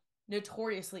are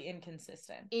notoriously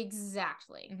inconsistent.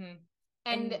 Exactly.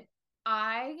 And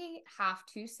I have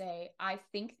to say, I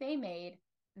think they made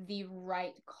the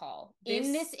right call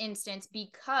in this instance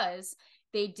because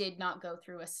they did not go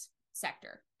through a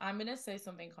sector. I'm going to say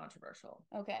something controversial.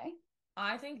 Okay.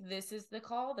 I think this is the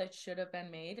call that should have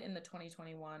been made in the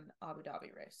 2021 Abu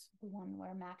Dhabi race. The one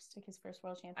where Max took his first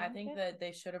world championship? I think that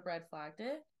they should have red flagged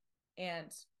it,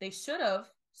 and they should have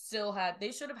had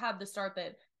the start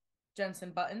that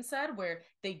Jenson Button said, where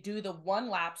they do the one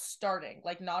lap starting,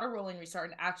 like not a rolling restart,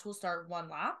 an actual start one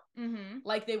lap,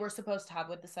 like they were supposed to have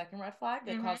with the second red flag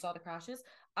that caused all the crashes.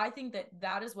 I think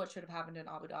that is what should have happened in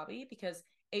Abu Dhabi, because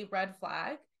a red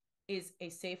flag is a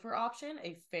safer option,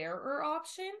 a fairer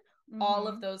option, all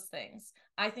of those things.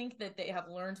 I think that they have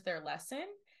learned their lesson,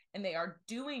 and they are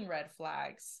doing red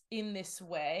flags in this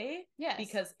way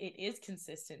because it is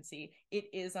consistency, it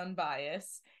is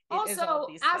unbiased. Also,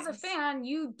 as a fan,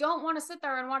 you don't want to sit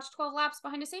there and watch 12 laps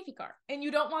behind a safety car. And you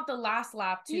don't want the last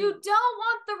lap to... You don't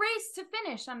want the race to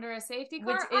finish under a safety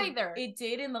car either. It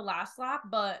did in the last lap,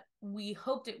 but we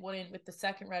hoped it wouldn't with the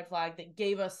second red flag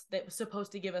that was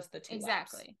supposed to give us the 2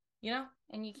 laps. You know?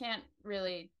 And you can't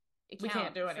really... We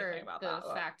can't do anything about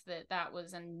the fact that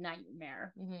was a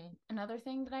nightmare. Another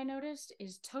thing that I noticed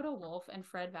is Toto Wolff and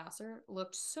Fred Vassar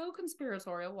looked so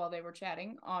conspiratorial while they were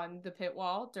chatting on the pit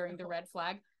wall during the red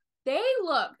flag. They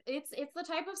looked, it's the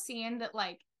type of scene that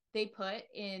like they put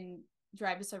in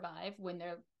Drive to Survive when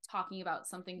they're talking about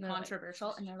something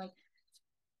controversial, and they're like,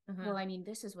 well, I mean,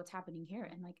 this is what's happening here,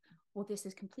 and like, well, this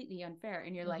is completely unfair,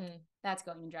 and you're like, that's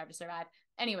going in Drive to Survive.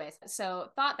 Anyways, so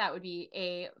thought that would be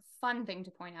a fun thing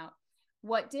to point out.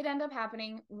 What did end up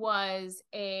happening was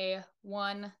a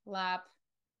one lap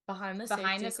behind the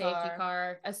safety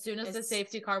car. As soon as the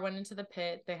safety car went into the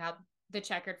pit, they had the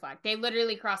checkered flag. They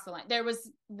literally crossed the line. There was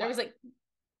like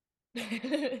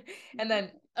and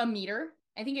then a meter.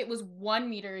 I think it was 1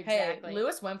 meter exactly. Hey,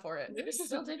 Lewis went for it. Lewis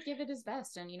still did give it his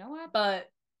best, and you know what? But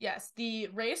yes, the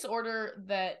race order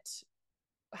that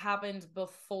happened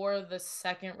before the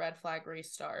second red flag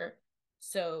restart,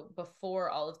 so before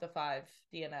all of the 5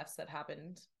 DNFs that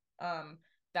happened,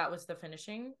 that was the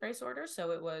finishing race order.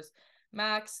 So it was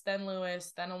Max, then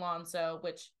Lewis, then Alonso,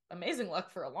 which amazing luck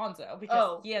for Alonso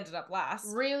because he ended up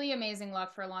last. Really amazing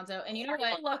luck for Alonso. And you know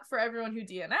what? Luck for everyone who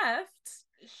DNF'd.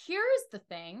 Here's the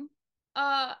thing.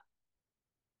 I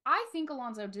think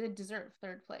Alonso did deserve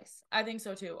 3rd place. I think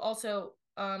so too. Also,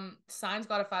 Sainz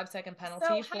got a 5-second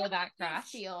penalty for that crash. How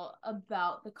do you feel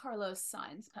about the Carlos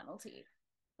Sainz penalty?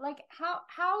 Like,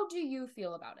 how do you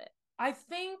feel about it? I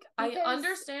think I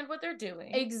understand what they're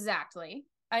doing. Exactly.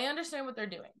 I understand what they're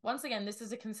doing. Once again, this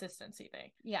is a consistency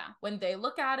thing. Yeah. When they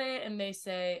look at it and they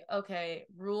say, okay,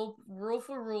 rule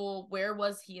for rule, where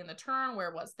was he in the turn?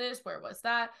 Where was this? Where was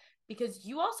that? Because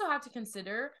you also have to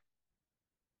consider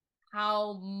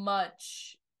how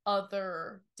much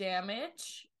other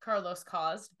damage Carlos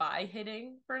caused by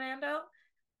hitting Fernando.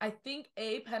 I think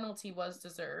a penalty was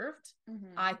deserved.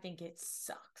 I think it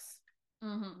sucks.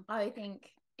 I think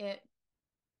it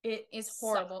is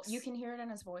horrible. Sucks. You can hear it in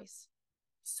his voice.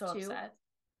 So upset.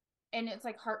 And it's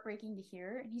like heartbreaking to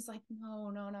hear. And he's like,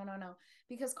 no.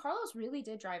 Because Carlos really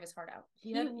did drive his heart out.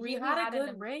 He had a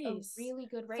good race. A really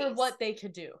good race. For what they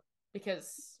could do.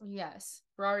 Because yes,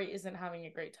 Ferrari isn't having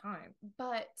a great time.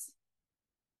 But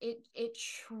it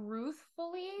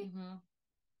truthfully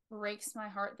breaks my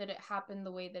heart that it happened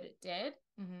the way that it did.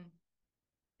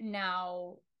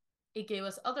 Now, it gave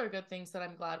us other good things that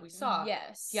I'm glad we saw.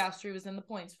 Yes. Piastri was in the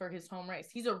points for his home race.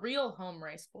 He's a real home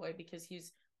race boy because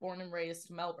he's born and raised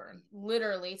Melbourne.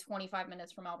 Literally 25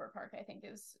 minutes from Albert Park, I think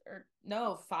is, or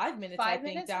no, 5 minutes, I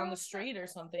think, down the street or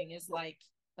something is like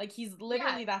he's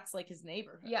literally, that's like his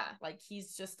neighborhood. Yeah. Like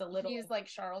he's just a little. He's like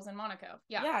Charles in Monaco.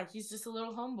 Yeah. Yeah, he's just a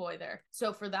little homeboy there.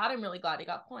 So for that, I'm really glad he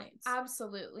got points.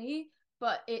 Absolutely.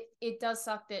 But it does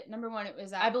suck that, number one, it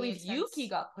was at I believe Yuki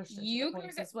got pushed into the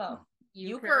points as well.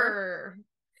 Yuki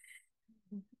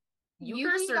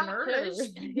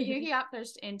got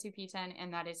pushed into P10,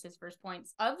 and that is his first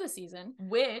points of the season.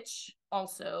 Which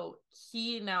also,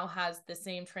 he now has the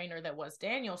same trainer that was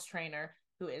Daniel's trainer,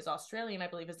 who is Australian. I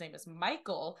believe his name is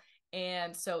Michael,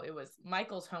 And so it was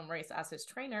Michael's home race as his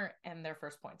trainer and their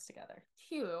first points together.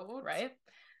 Cute. Right?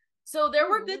 So there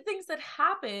were good things that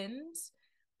happened,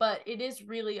 but it is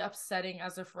really upsetting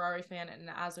as a Ferrari fan and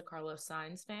as a Carlos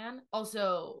Sainz fan.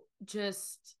 Also,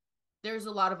 just there's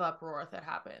a lot of uproar that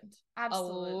happened.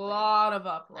 Absolutely. A lot of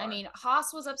uproar. I mean,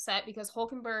 Haas was upset because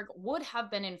Hulkenberg would have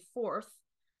been in fourth.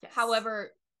 Yes.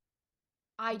 However,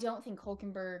 I don't think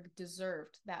Hulkenberg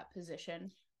deserved that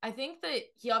position. I think that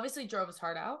he obviously drove his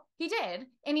heart out. He did,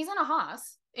 and he's in a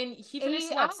Haas. And he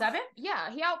finished, what, 7th? Yeah,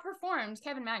 he outperformed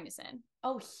Kevin Magnussen.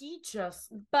 Oh, he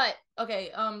just... But... Okay,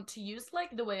 to use,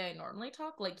 like, the way I normally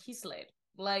talk, like, he slayed.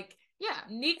 Like, yeah.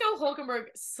 Nico Hulkenberg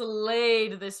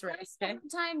slayed this race. Okay?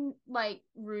 Time, like,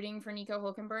 rooting for Nico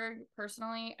Hulkenberg,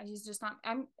 personally, he's just not...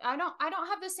 I don't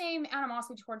have the same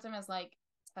animosity towards him as, like,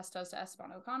 Testos to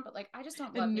Esteban Ocon, but like I just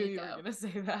don't love Nico. I knew you were gonna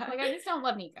say that. Like I just don't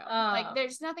love Nico. Like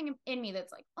there's nothing in me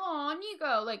that's like, oh,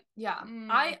 Nico. Like yeah,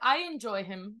 I enjoy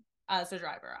him as a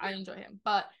driver. I enjoy him,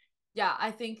 but yeah,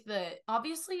 I think that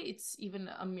obviously it's even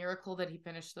a miracle that he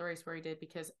finished the race where he did,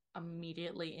 because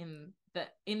immediately in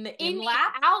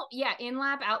lap out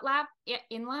lap,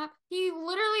 he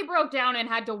literally broke down and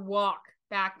had to walk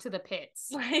back to the pits.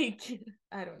 Like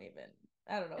I don't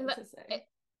know what to say.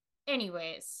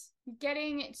 Anyways,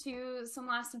 getting to some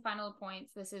last and final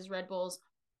points. This is Red Bull's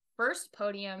first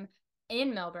podium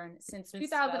in Melbourne since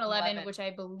 2011, which I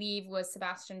believe was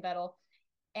Sebastian Vettel.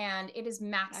 And it is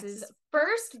Max's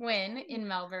first win in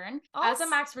Melbourne. As a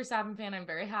Max Verstappen fan, I'm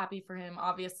very happy for him.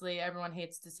 Obviously, everyone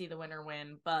hates to see the winner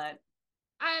win, but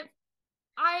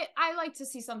I like to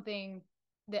see something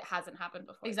that hasn't happened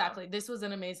before. Exactly. This was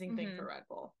an amazing thing for Red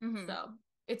Bull. So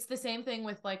it's the same thing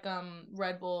with like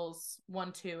Red Bull's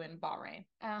 1-2 in Bahrain,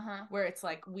 where it's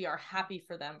like we are happy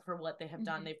for them for what they have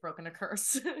done. They've broken a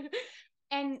curse.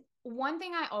 And one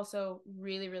thing I also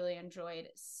really, really enjoyed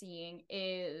seeing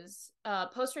is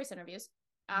post-race interviews.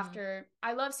 After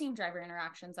I love seeing driver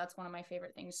interactions. That's one of my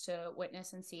favorite things to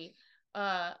witness and see.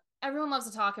 Everyone loves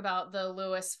to talk about the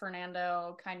Lewis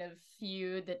Fernando kind of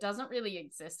feud that doesn't really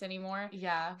exist anymore.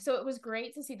 Yeah. So it was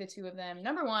great to see the two of them.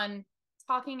 Number one,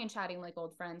 talking and chatting like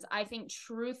old friends. I think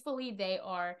truthfully they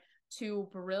are two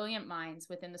brilliant minds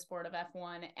within the sport of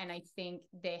F1, and I think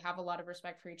they have a lot of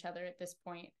respect for each other at this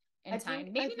point in time.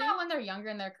 Maybe not when they're younger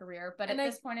in their career, but at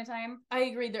this point in time. I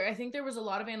agree. I think there was a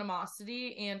lot of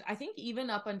animosity, and I think even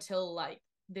up until like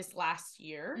this last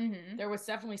year, there was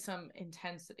definitely some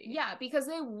intensity. Yeah, because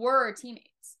they were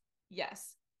teammates.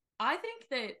 Yes. I think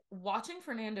that watching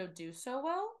Fernando do so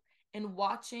well and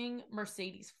watching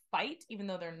Mercedes fight, even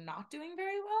though they're not doing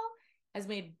very well, has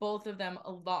made both of them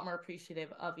a lot more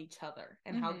appreciative of each other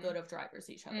and how good of drivers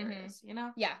each other is, you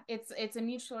know? Yeah, it's a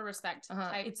mutual respect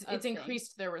type It's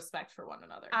increased their respect for one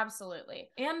another. Absolutely.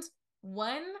 And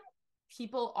when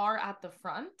people are at the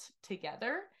front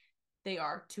together, they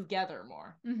are together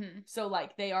more. So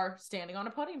like they are standing on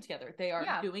a podium together. They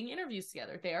are doing interviews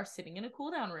together. They are sitting in a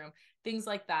cool down room. Things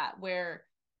like that, where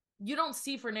you don't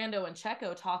see Fernando and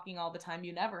Checo talking all the time.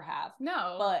 You never have.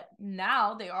 No. But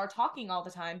now they are talking all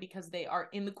the time because they are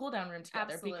in the cool down room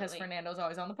together. Absolutely. Because Fernando's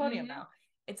always on the podium now.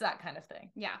 It's that kind of thing.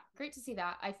 Yeah. Great to see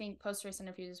that. I think post-race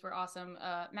interviews were awesome.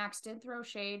 Max did throw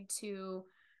shade to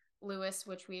Lewis,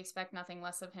 which we expect nothing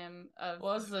less of him. What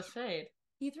was the shade?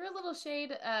 He threw a little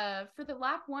shade for the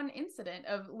lap 1 incident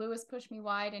of Lewis pushed me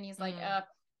wide, and he's like,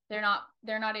 they're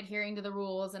not adhering to the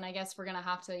rules, and I guess we're gonna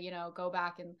have to, go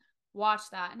back and watch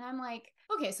that. And I'm like,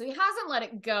 okay, so he hasn't let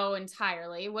it go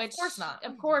entirely, which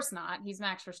of course not. He's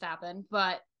Max Verstappen,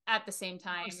 but at the same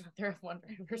time, they're F1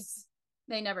 drivers.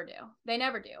 They never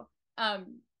do.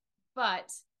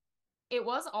 But it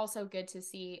was also good to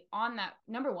see on that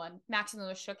number one, Max and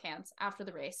Lewis shook hands after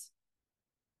the race.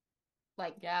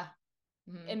 Like, yeah.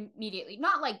 Immediately,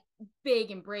 not like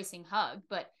big embracing hug,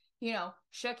 but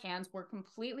shook hands, were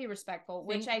completely respectful,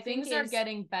 which I think things are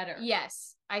getting better.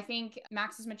 Yes, I think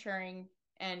Max is maturing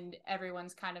and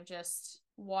everyone's kind of just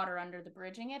water under the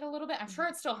bridging it a little bit. I'm sure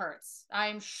it still hurts.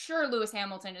 I'm sure Lewis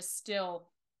Hamilton still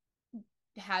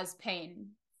has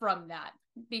pain from that,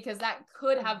 because that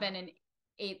could have been an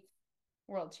 8th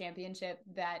world championship.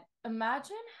 That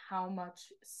imagine how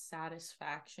much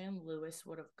satisfaction Lewis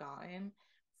would have gotten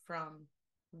from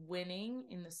winning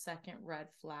in the second red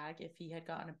flag if he had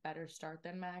gotten a better start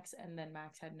than Max, and then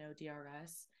Max had no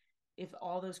DRS. If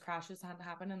all those crashes hadn't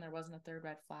happened and there wasn't a third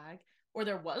red flag, or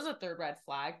there was a third red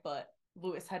flag but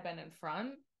Lewis had been in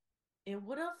front, it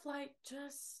would have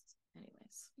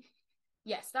anyways.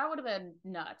 Yes, that would have been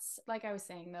nuts. Like I was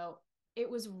saying though, it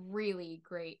was really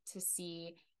great to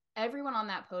see everyone on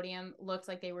that podium looked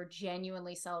like they were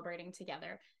genuinely celebrating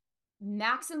together.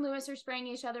 Max and Lewis are spraying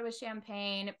each other with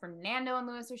champagne. Fernando and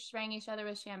Lewis are spraying each other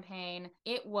with champagne.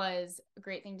 It was a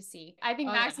great thing to see. I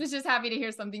think Max was just happy to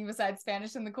hear something besides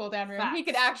Spanish in the cool down room. Facts. He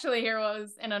could actually hear what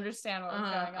was and understand what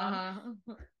was going on.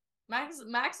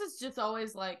 Max is just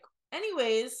always like,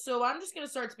 anyways, so I'm just gonna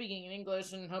start speaking in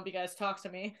English and hope you guys talk to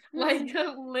me. Like,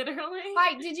 literally.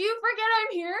 Hi, did you forget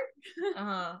I'm here?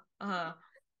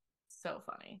 So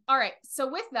funny. All right, so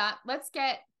with that, let's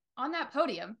get on that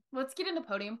podium. Let's get into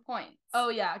podium points. Oh,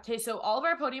 yeah. Okay, so all of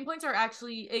our podium points are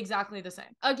actually exactly the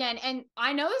same. Again, and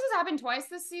I know this has happened twice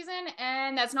this season,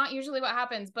 and that's not usually what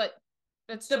happens, but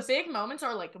it's the big moments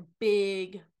are like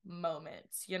big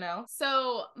moments, you know?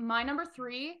 So my number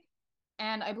 3,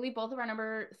 and I believe both of our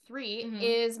number 3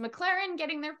 is McLaren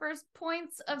getting their first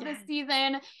points of the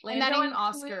season. Lando and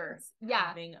Oscar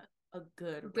having a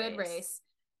good race.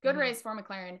 Good race for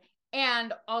McLaren.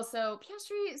 And also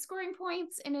Piastri scoring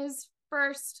points in his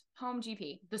first home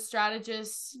GP. The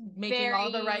strategist making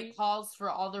all the right calls for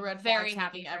all the red flags,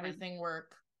 having everything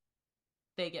work.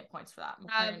 They get points for that.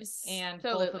 And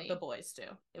both of the boys do.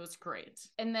 It was great.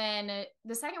 And then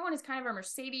the second one is kind of a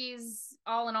Mercedes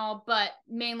all in all, but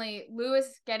mainly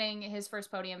Lewis getting his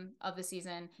first podium of the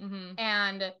season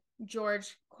and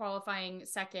George qualifying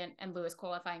second and Lewis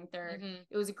qualifying third.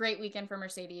 It was a great weekend for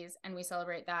Mercedes, and we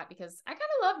celebrate that because I kind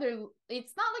of love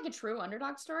it's not like a true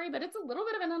underdog story, but it's a little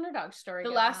bit of an underdog story. The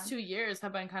last 2 years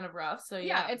have been kind of rough. So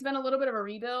yeah, it's been a little bit of a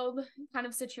rebuild kind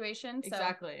of situation. So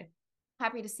exactly.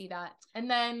 Happy to see that. And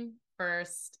then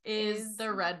first is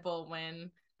the Red Bull win.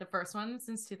 The first one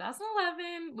since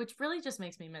 2011, which really just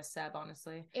makes me miss Seb,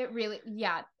 honestly. It really,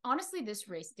 honestly, this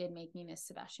race did make me miss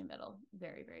Sebastian Vettel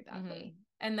very, very badly.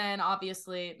 And then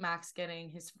obviously Max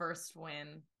getting his first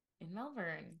win in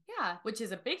Melbourne. Yeah. Which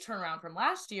is a big turnaround from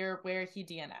last year where he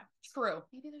DNF'd. True.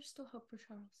 Maybe there's still hope for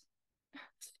Charles.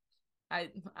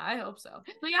 I hope so.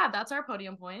 So yeah, that's our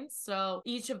podium points. So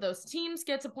each of those teams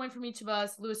gets a point from each of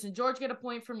us. Lewis and George get a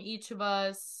point from each of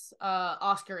us.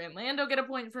 Oscar and Lando get a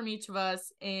point from each of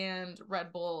us. And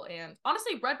Red Bull and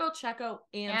honestly, Red Bull, Checo,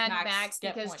 and Max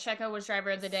get because points. Checo was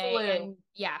driver of the day. And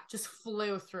just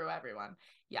flew through everyone.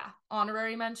 Yeah.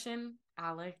 Honorary mention,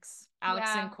 Alex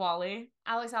and Quali.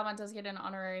 Alex Albon does get an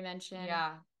honorary mention.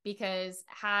 Yeah. Because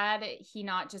had he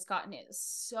not just gotten it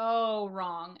so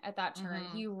wrong at that turn,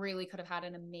 he really could have had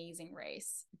an amazing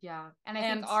race. Yeah. And I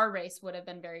think our race would have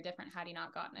been very different had he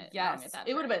not gotten it wrong at that turn.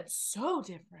 It would have been so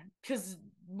different because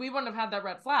we wouldn't have had that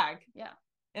red flag. Yeah.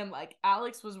 And like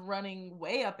Alex was running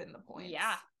way up in the points.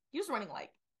 Yeah. He was running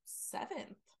like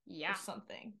 7th. Yeah. Or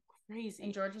something. Crazy.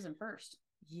 And George was in first.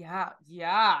 Yeah.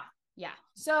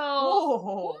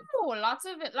 So lots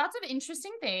of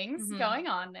interesting things going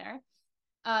on there.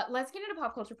 Let's get into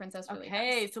Pop Culture Princess really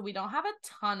fast. So we don't have a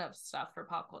ton of stuff for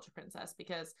Pop Culture Princess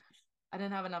because I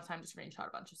didn't have enough time to screenshot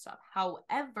a bunch of stuff.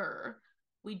 However,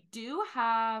 we do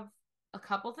have a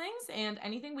couple things, and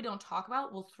anything we don't talk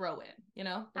about, we'll throw in, you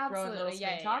know? We'll throw in little screenshots.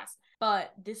 Yeah.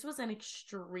 But this was an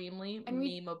extremely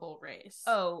memeable race.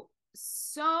 Oh,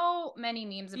 so many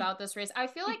memes about this race. I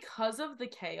feel like because of the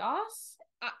chaos,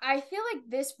 I feel like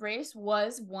this race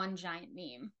was one giant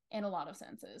meme in a lot of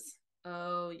senses.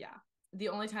 Oh, yeah. The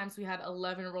only times we had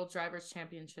 11 World Drivers'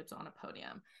 Championships on a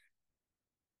podium.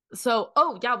 So,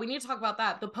 we need to talk about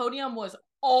that. The podium was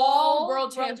all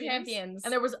World Champions.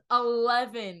 And there was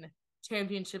 11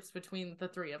 championships between the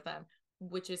 3 of them,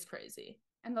 which is crazy.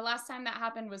 And the last time that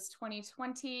happened was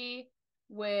 2020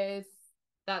 with...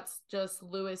 That's just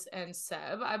Lewis and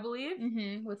Seb, I believe.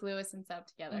 With Lewis and Seb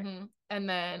together. And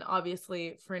then,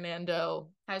 obviously, Fernando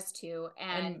has 2.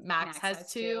 And Max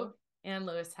has 2. And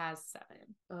Lewis has 7.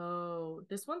 Oh,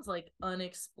 this one's like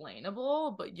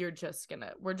unexplainable, but we're just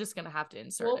gonna have to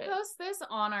insert it. We'll post this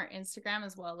on our Instagram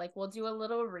as well. Like we'll do a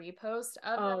little repost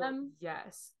of them.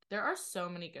 Yes. There are so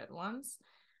many good ones.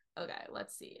 Okay,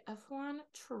 let's see. F1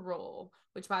 Troll,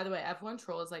 which by the way, F1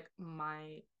 Troll is like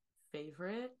my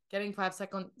favorite. Getting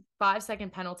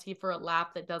 5-second penalty for a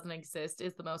lap that doesn't exist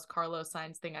is the most Carlos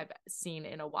Sainz thing I've seen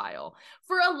in a while.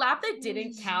 For a lap that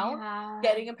didn't count,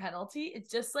 getting a penalty,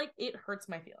 it's just like it hurts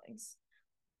my feelings.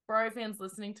 Ferrari fans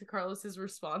listening to Carlos's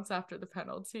response after the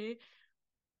penalty,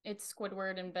 it's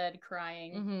Squidward in bed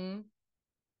crying.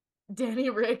 Danny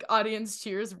Rick, audience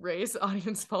cheers, race,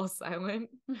 audience falls silent.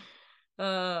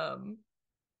 That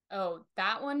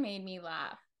one made me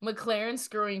laugh. McLaren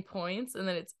screwing points, and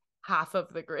then it's half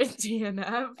of the grid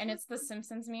DNF. And it's the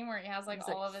Simpsons meme where he has like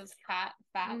all of his fat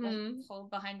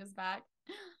pulled behind his back.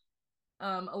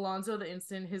 Alonso, the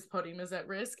instant his podium is at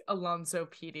risk,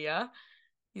 Alonsopedia.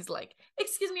 He's like,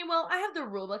 excuse me, well, I have the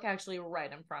rule book actually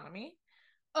right in front of me.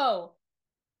 Oh,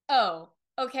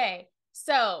 okay.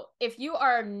 So, if you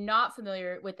are not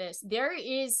familiar with this, there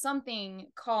is something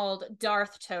called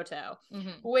Darth Toto,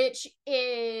 which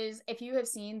is, if you have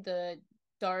seen the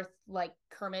Darth, like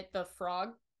Kermit the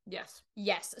Frog. Yes.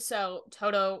 So,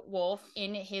 Toto Wolff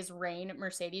in his Rain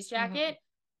Mercedes jacket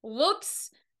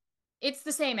looks, it's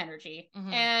the same energy.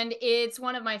 And it's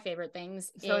one of my favorite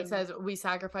things. So it says, we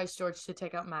sacrifice George to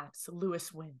take out Max.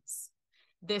 Lewis wins.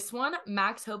 This one,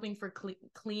 Max hoping for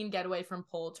clean getaway from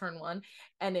pole turn 1,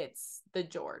 and it's the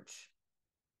George.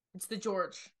 It's the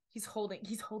George. He's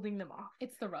holding them off.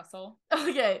 It's the Russell.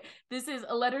 Okay, this is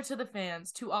a letter to the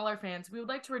fans, to all our fans. We would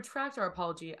like to retract our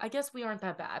apology. I guess we aren't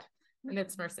that bad. And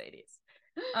it's Mercedes.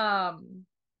 Our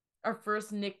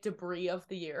first Nick debris of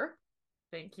the year.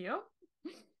 Thank you.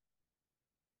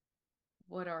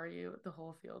 What are you? The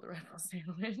whole field, a Red Bull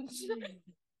sandwich.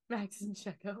 Max and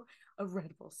Checo, a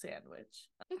Red Bull sandwich.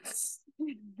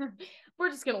 We're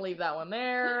just gonna leave that one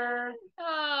there.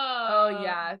 Oh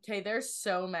yeah. Okay, there's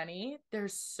so many.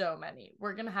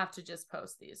 We're gonna have to just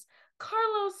post these.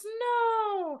 Carlos,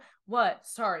 no. What?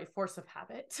 Sorry, force of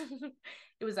habit.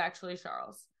 It was actually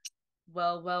Charles.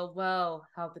 Well,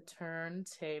 how the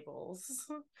turntables.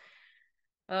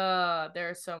 There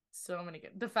are so many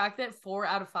good. The fact that 4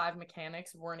 out of 5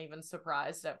 mechanics weren't even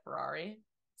surprised at Ferrari.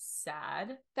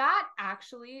 Sad. That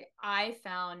actually I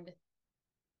found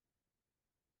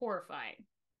horrifying.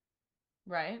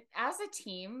 Right? As a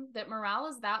team, that morale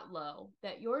is that low,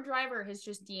 that your driver has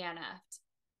just DNF'd,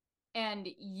 and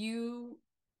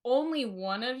only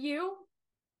one of you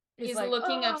is like,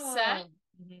 looking upset.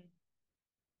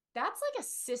 That's like a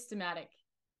systematic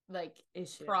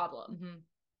issue, problem.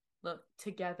 Look,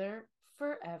 together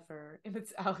forever. And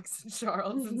it's Alex and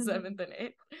Charles in 7th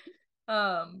and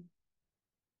 8th.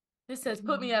 This says,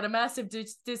 put me at a massive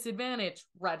disadvantage.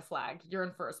 Red flag. You're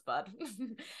in first, bud.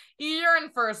 You're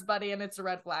in first, buddy, and it's a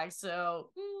red flag.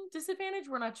 So, disadvantage?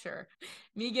 We're not sure.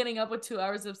 Me getting up with 2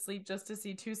 hours of sleep just to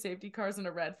see 2 safety cars and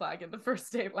a red flag in the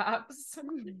first 8 laps.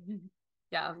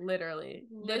 Yeah, literally.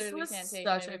 This was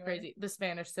such a crazy... The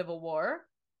Spanish Civil War,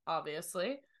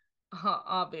 obviously.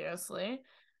 Obviously.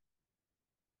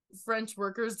 French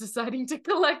workers deciding to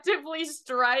collectively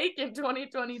strike in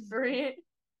 2023.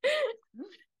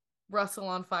 Russell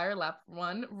on fire, lap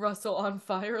 1. Russell on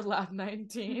fire, lap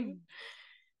 19.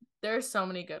 There's so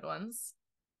many good ones.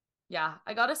 Yeah,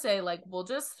 I gotta say, we'll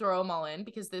just throw them all in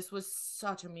because this was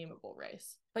such a memeable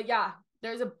race. But yeah,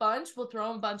 there's a bunch. We'll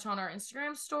throw a bunch on our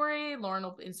Instagram story. Lauren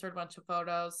will insert a bunch of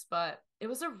photos, but it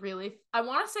was a really, I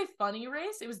want to say funny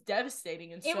race. It was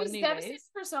devastating in so many ways. It was devastating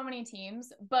for so many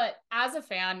teams, but as a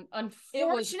fan,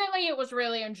 unfortunately, it was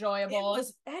really enjoyable. It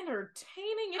was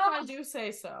entertaining, if I do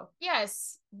say so.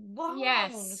 Yes.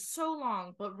 So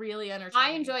long, but really entertaining.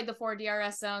 I enjoyed the 4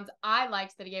 DRS zones. I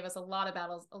liked that it gave us a lot of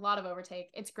battles, a lot of overtake.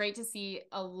 It's great to see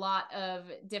a lot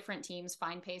of different teams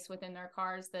find pace within their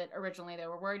cars that originally they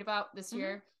were worried about this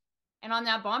year. And on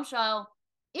that bombshell,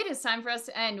 it is time for us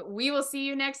to end. We will see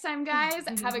you next time, guys.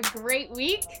 Have a great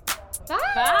week.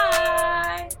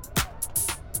 Bye.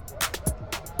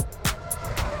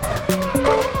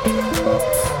 Bye.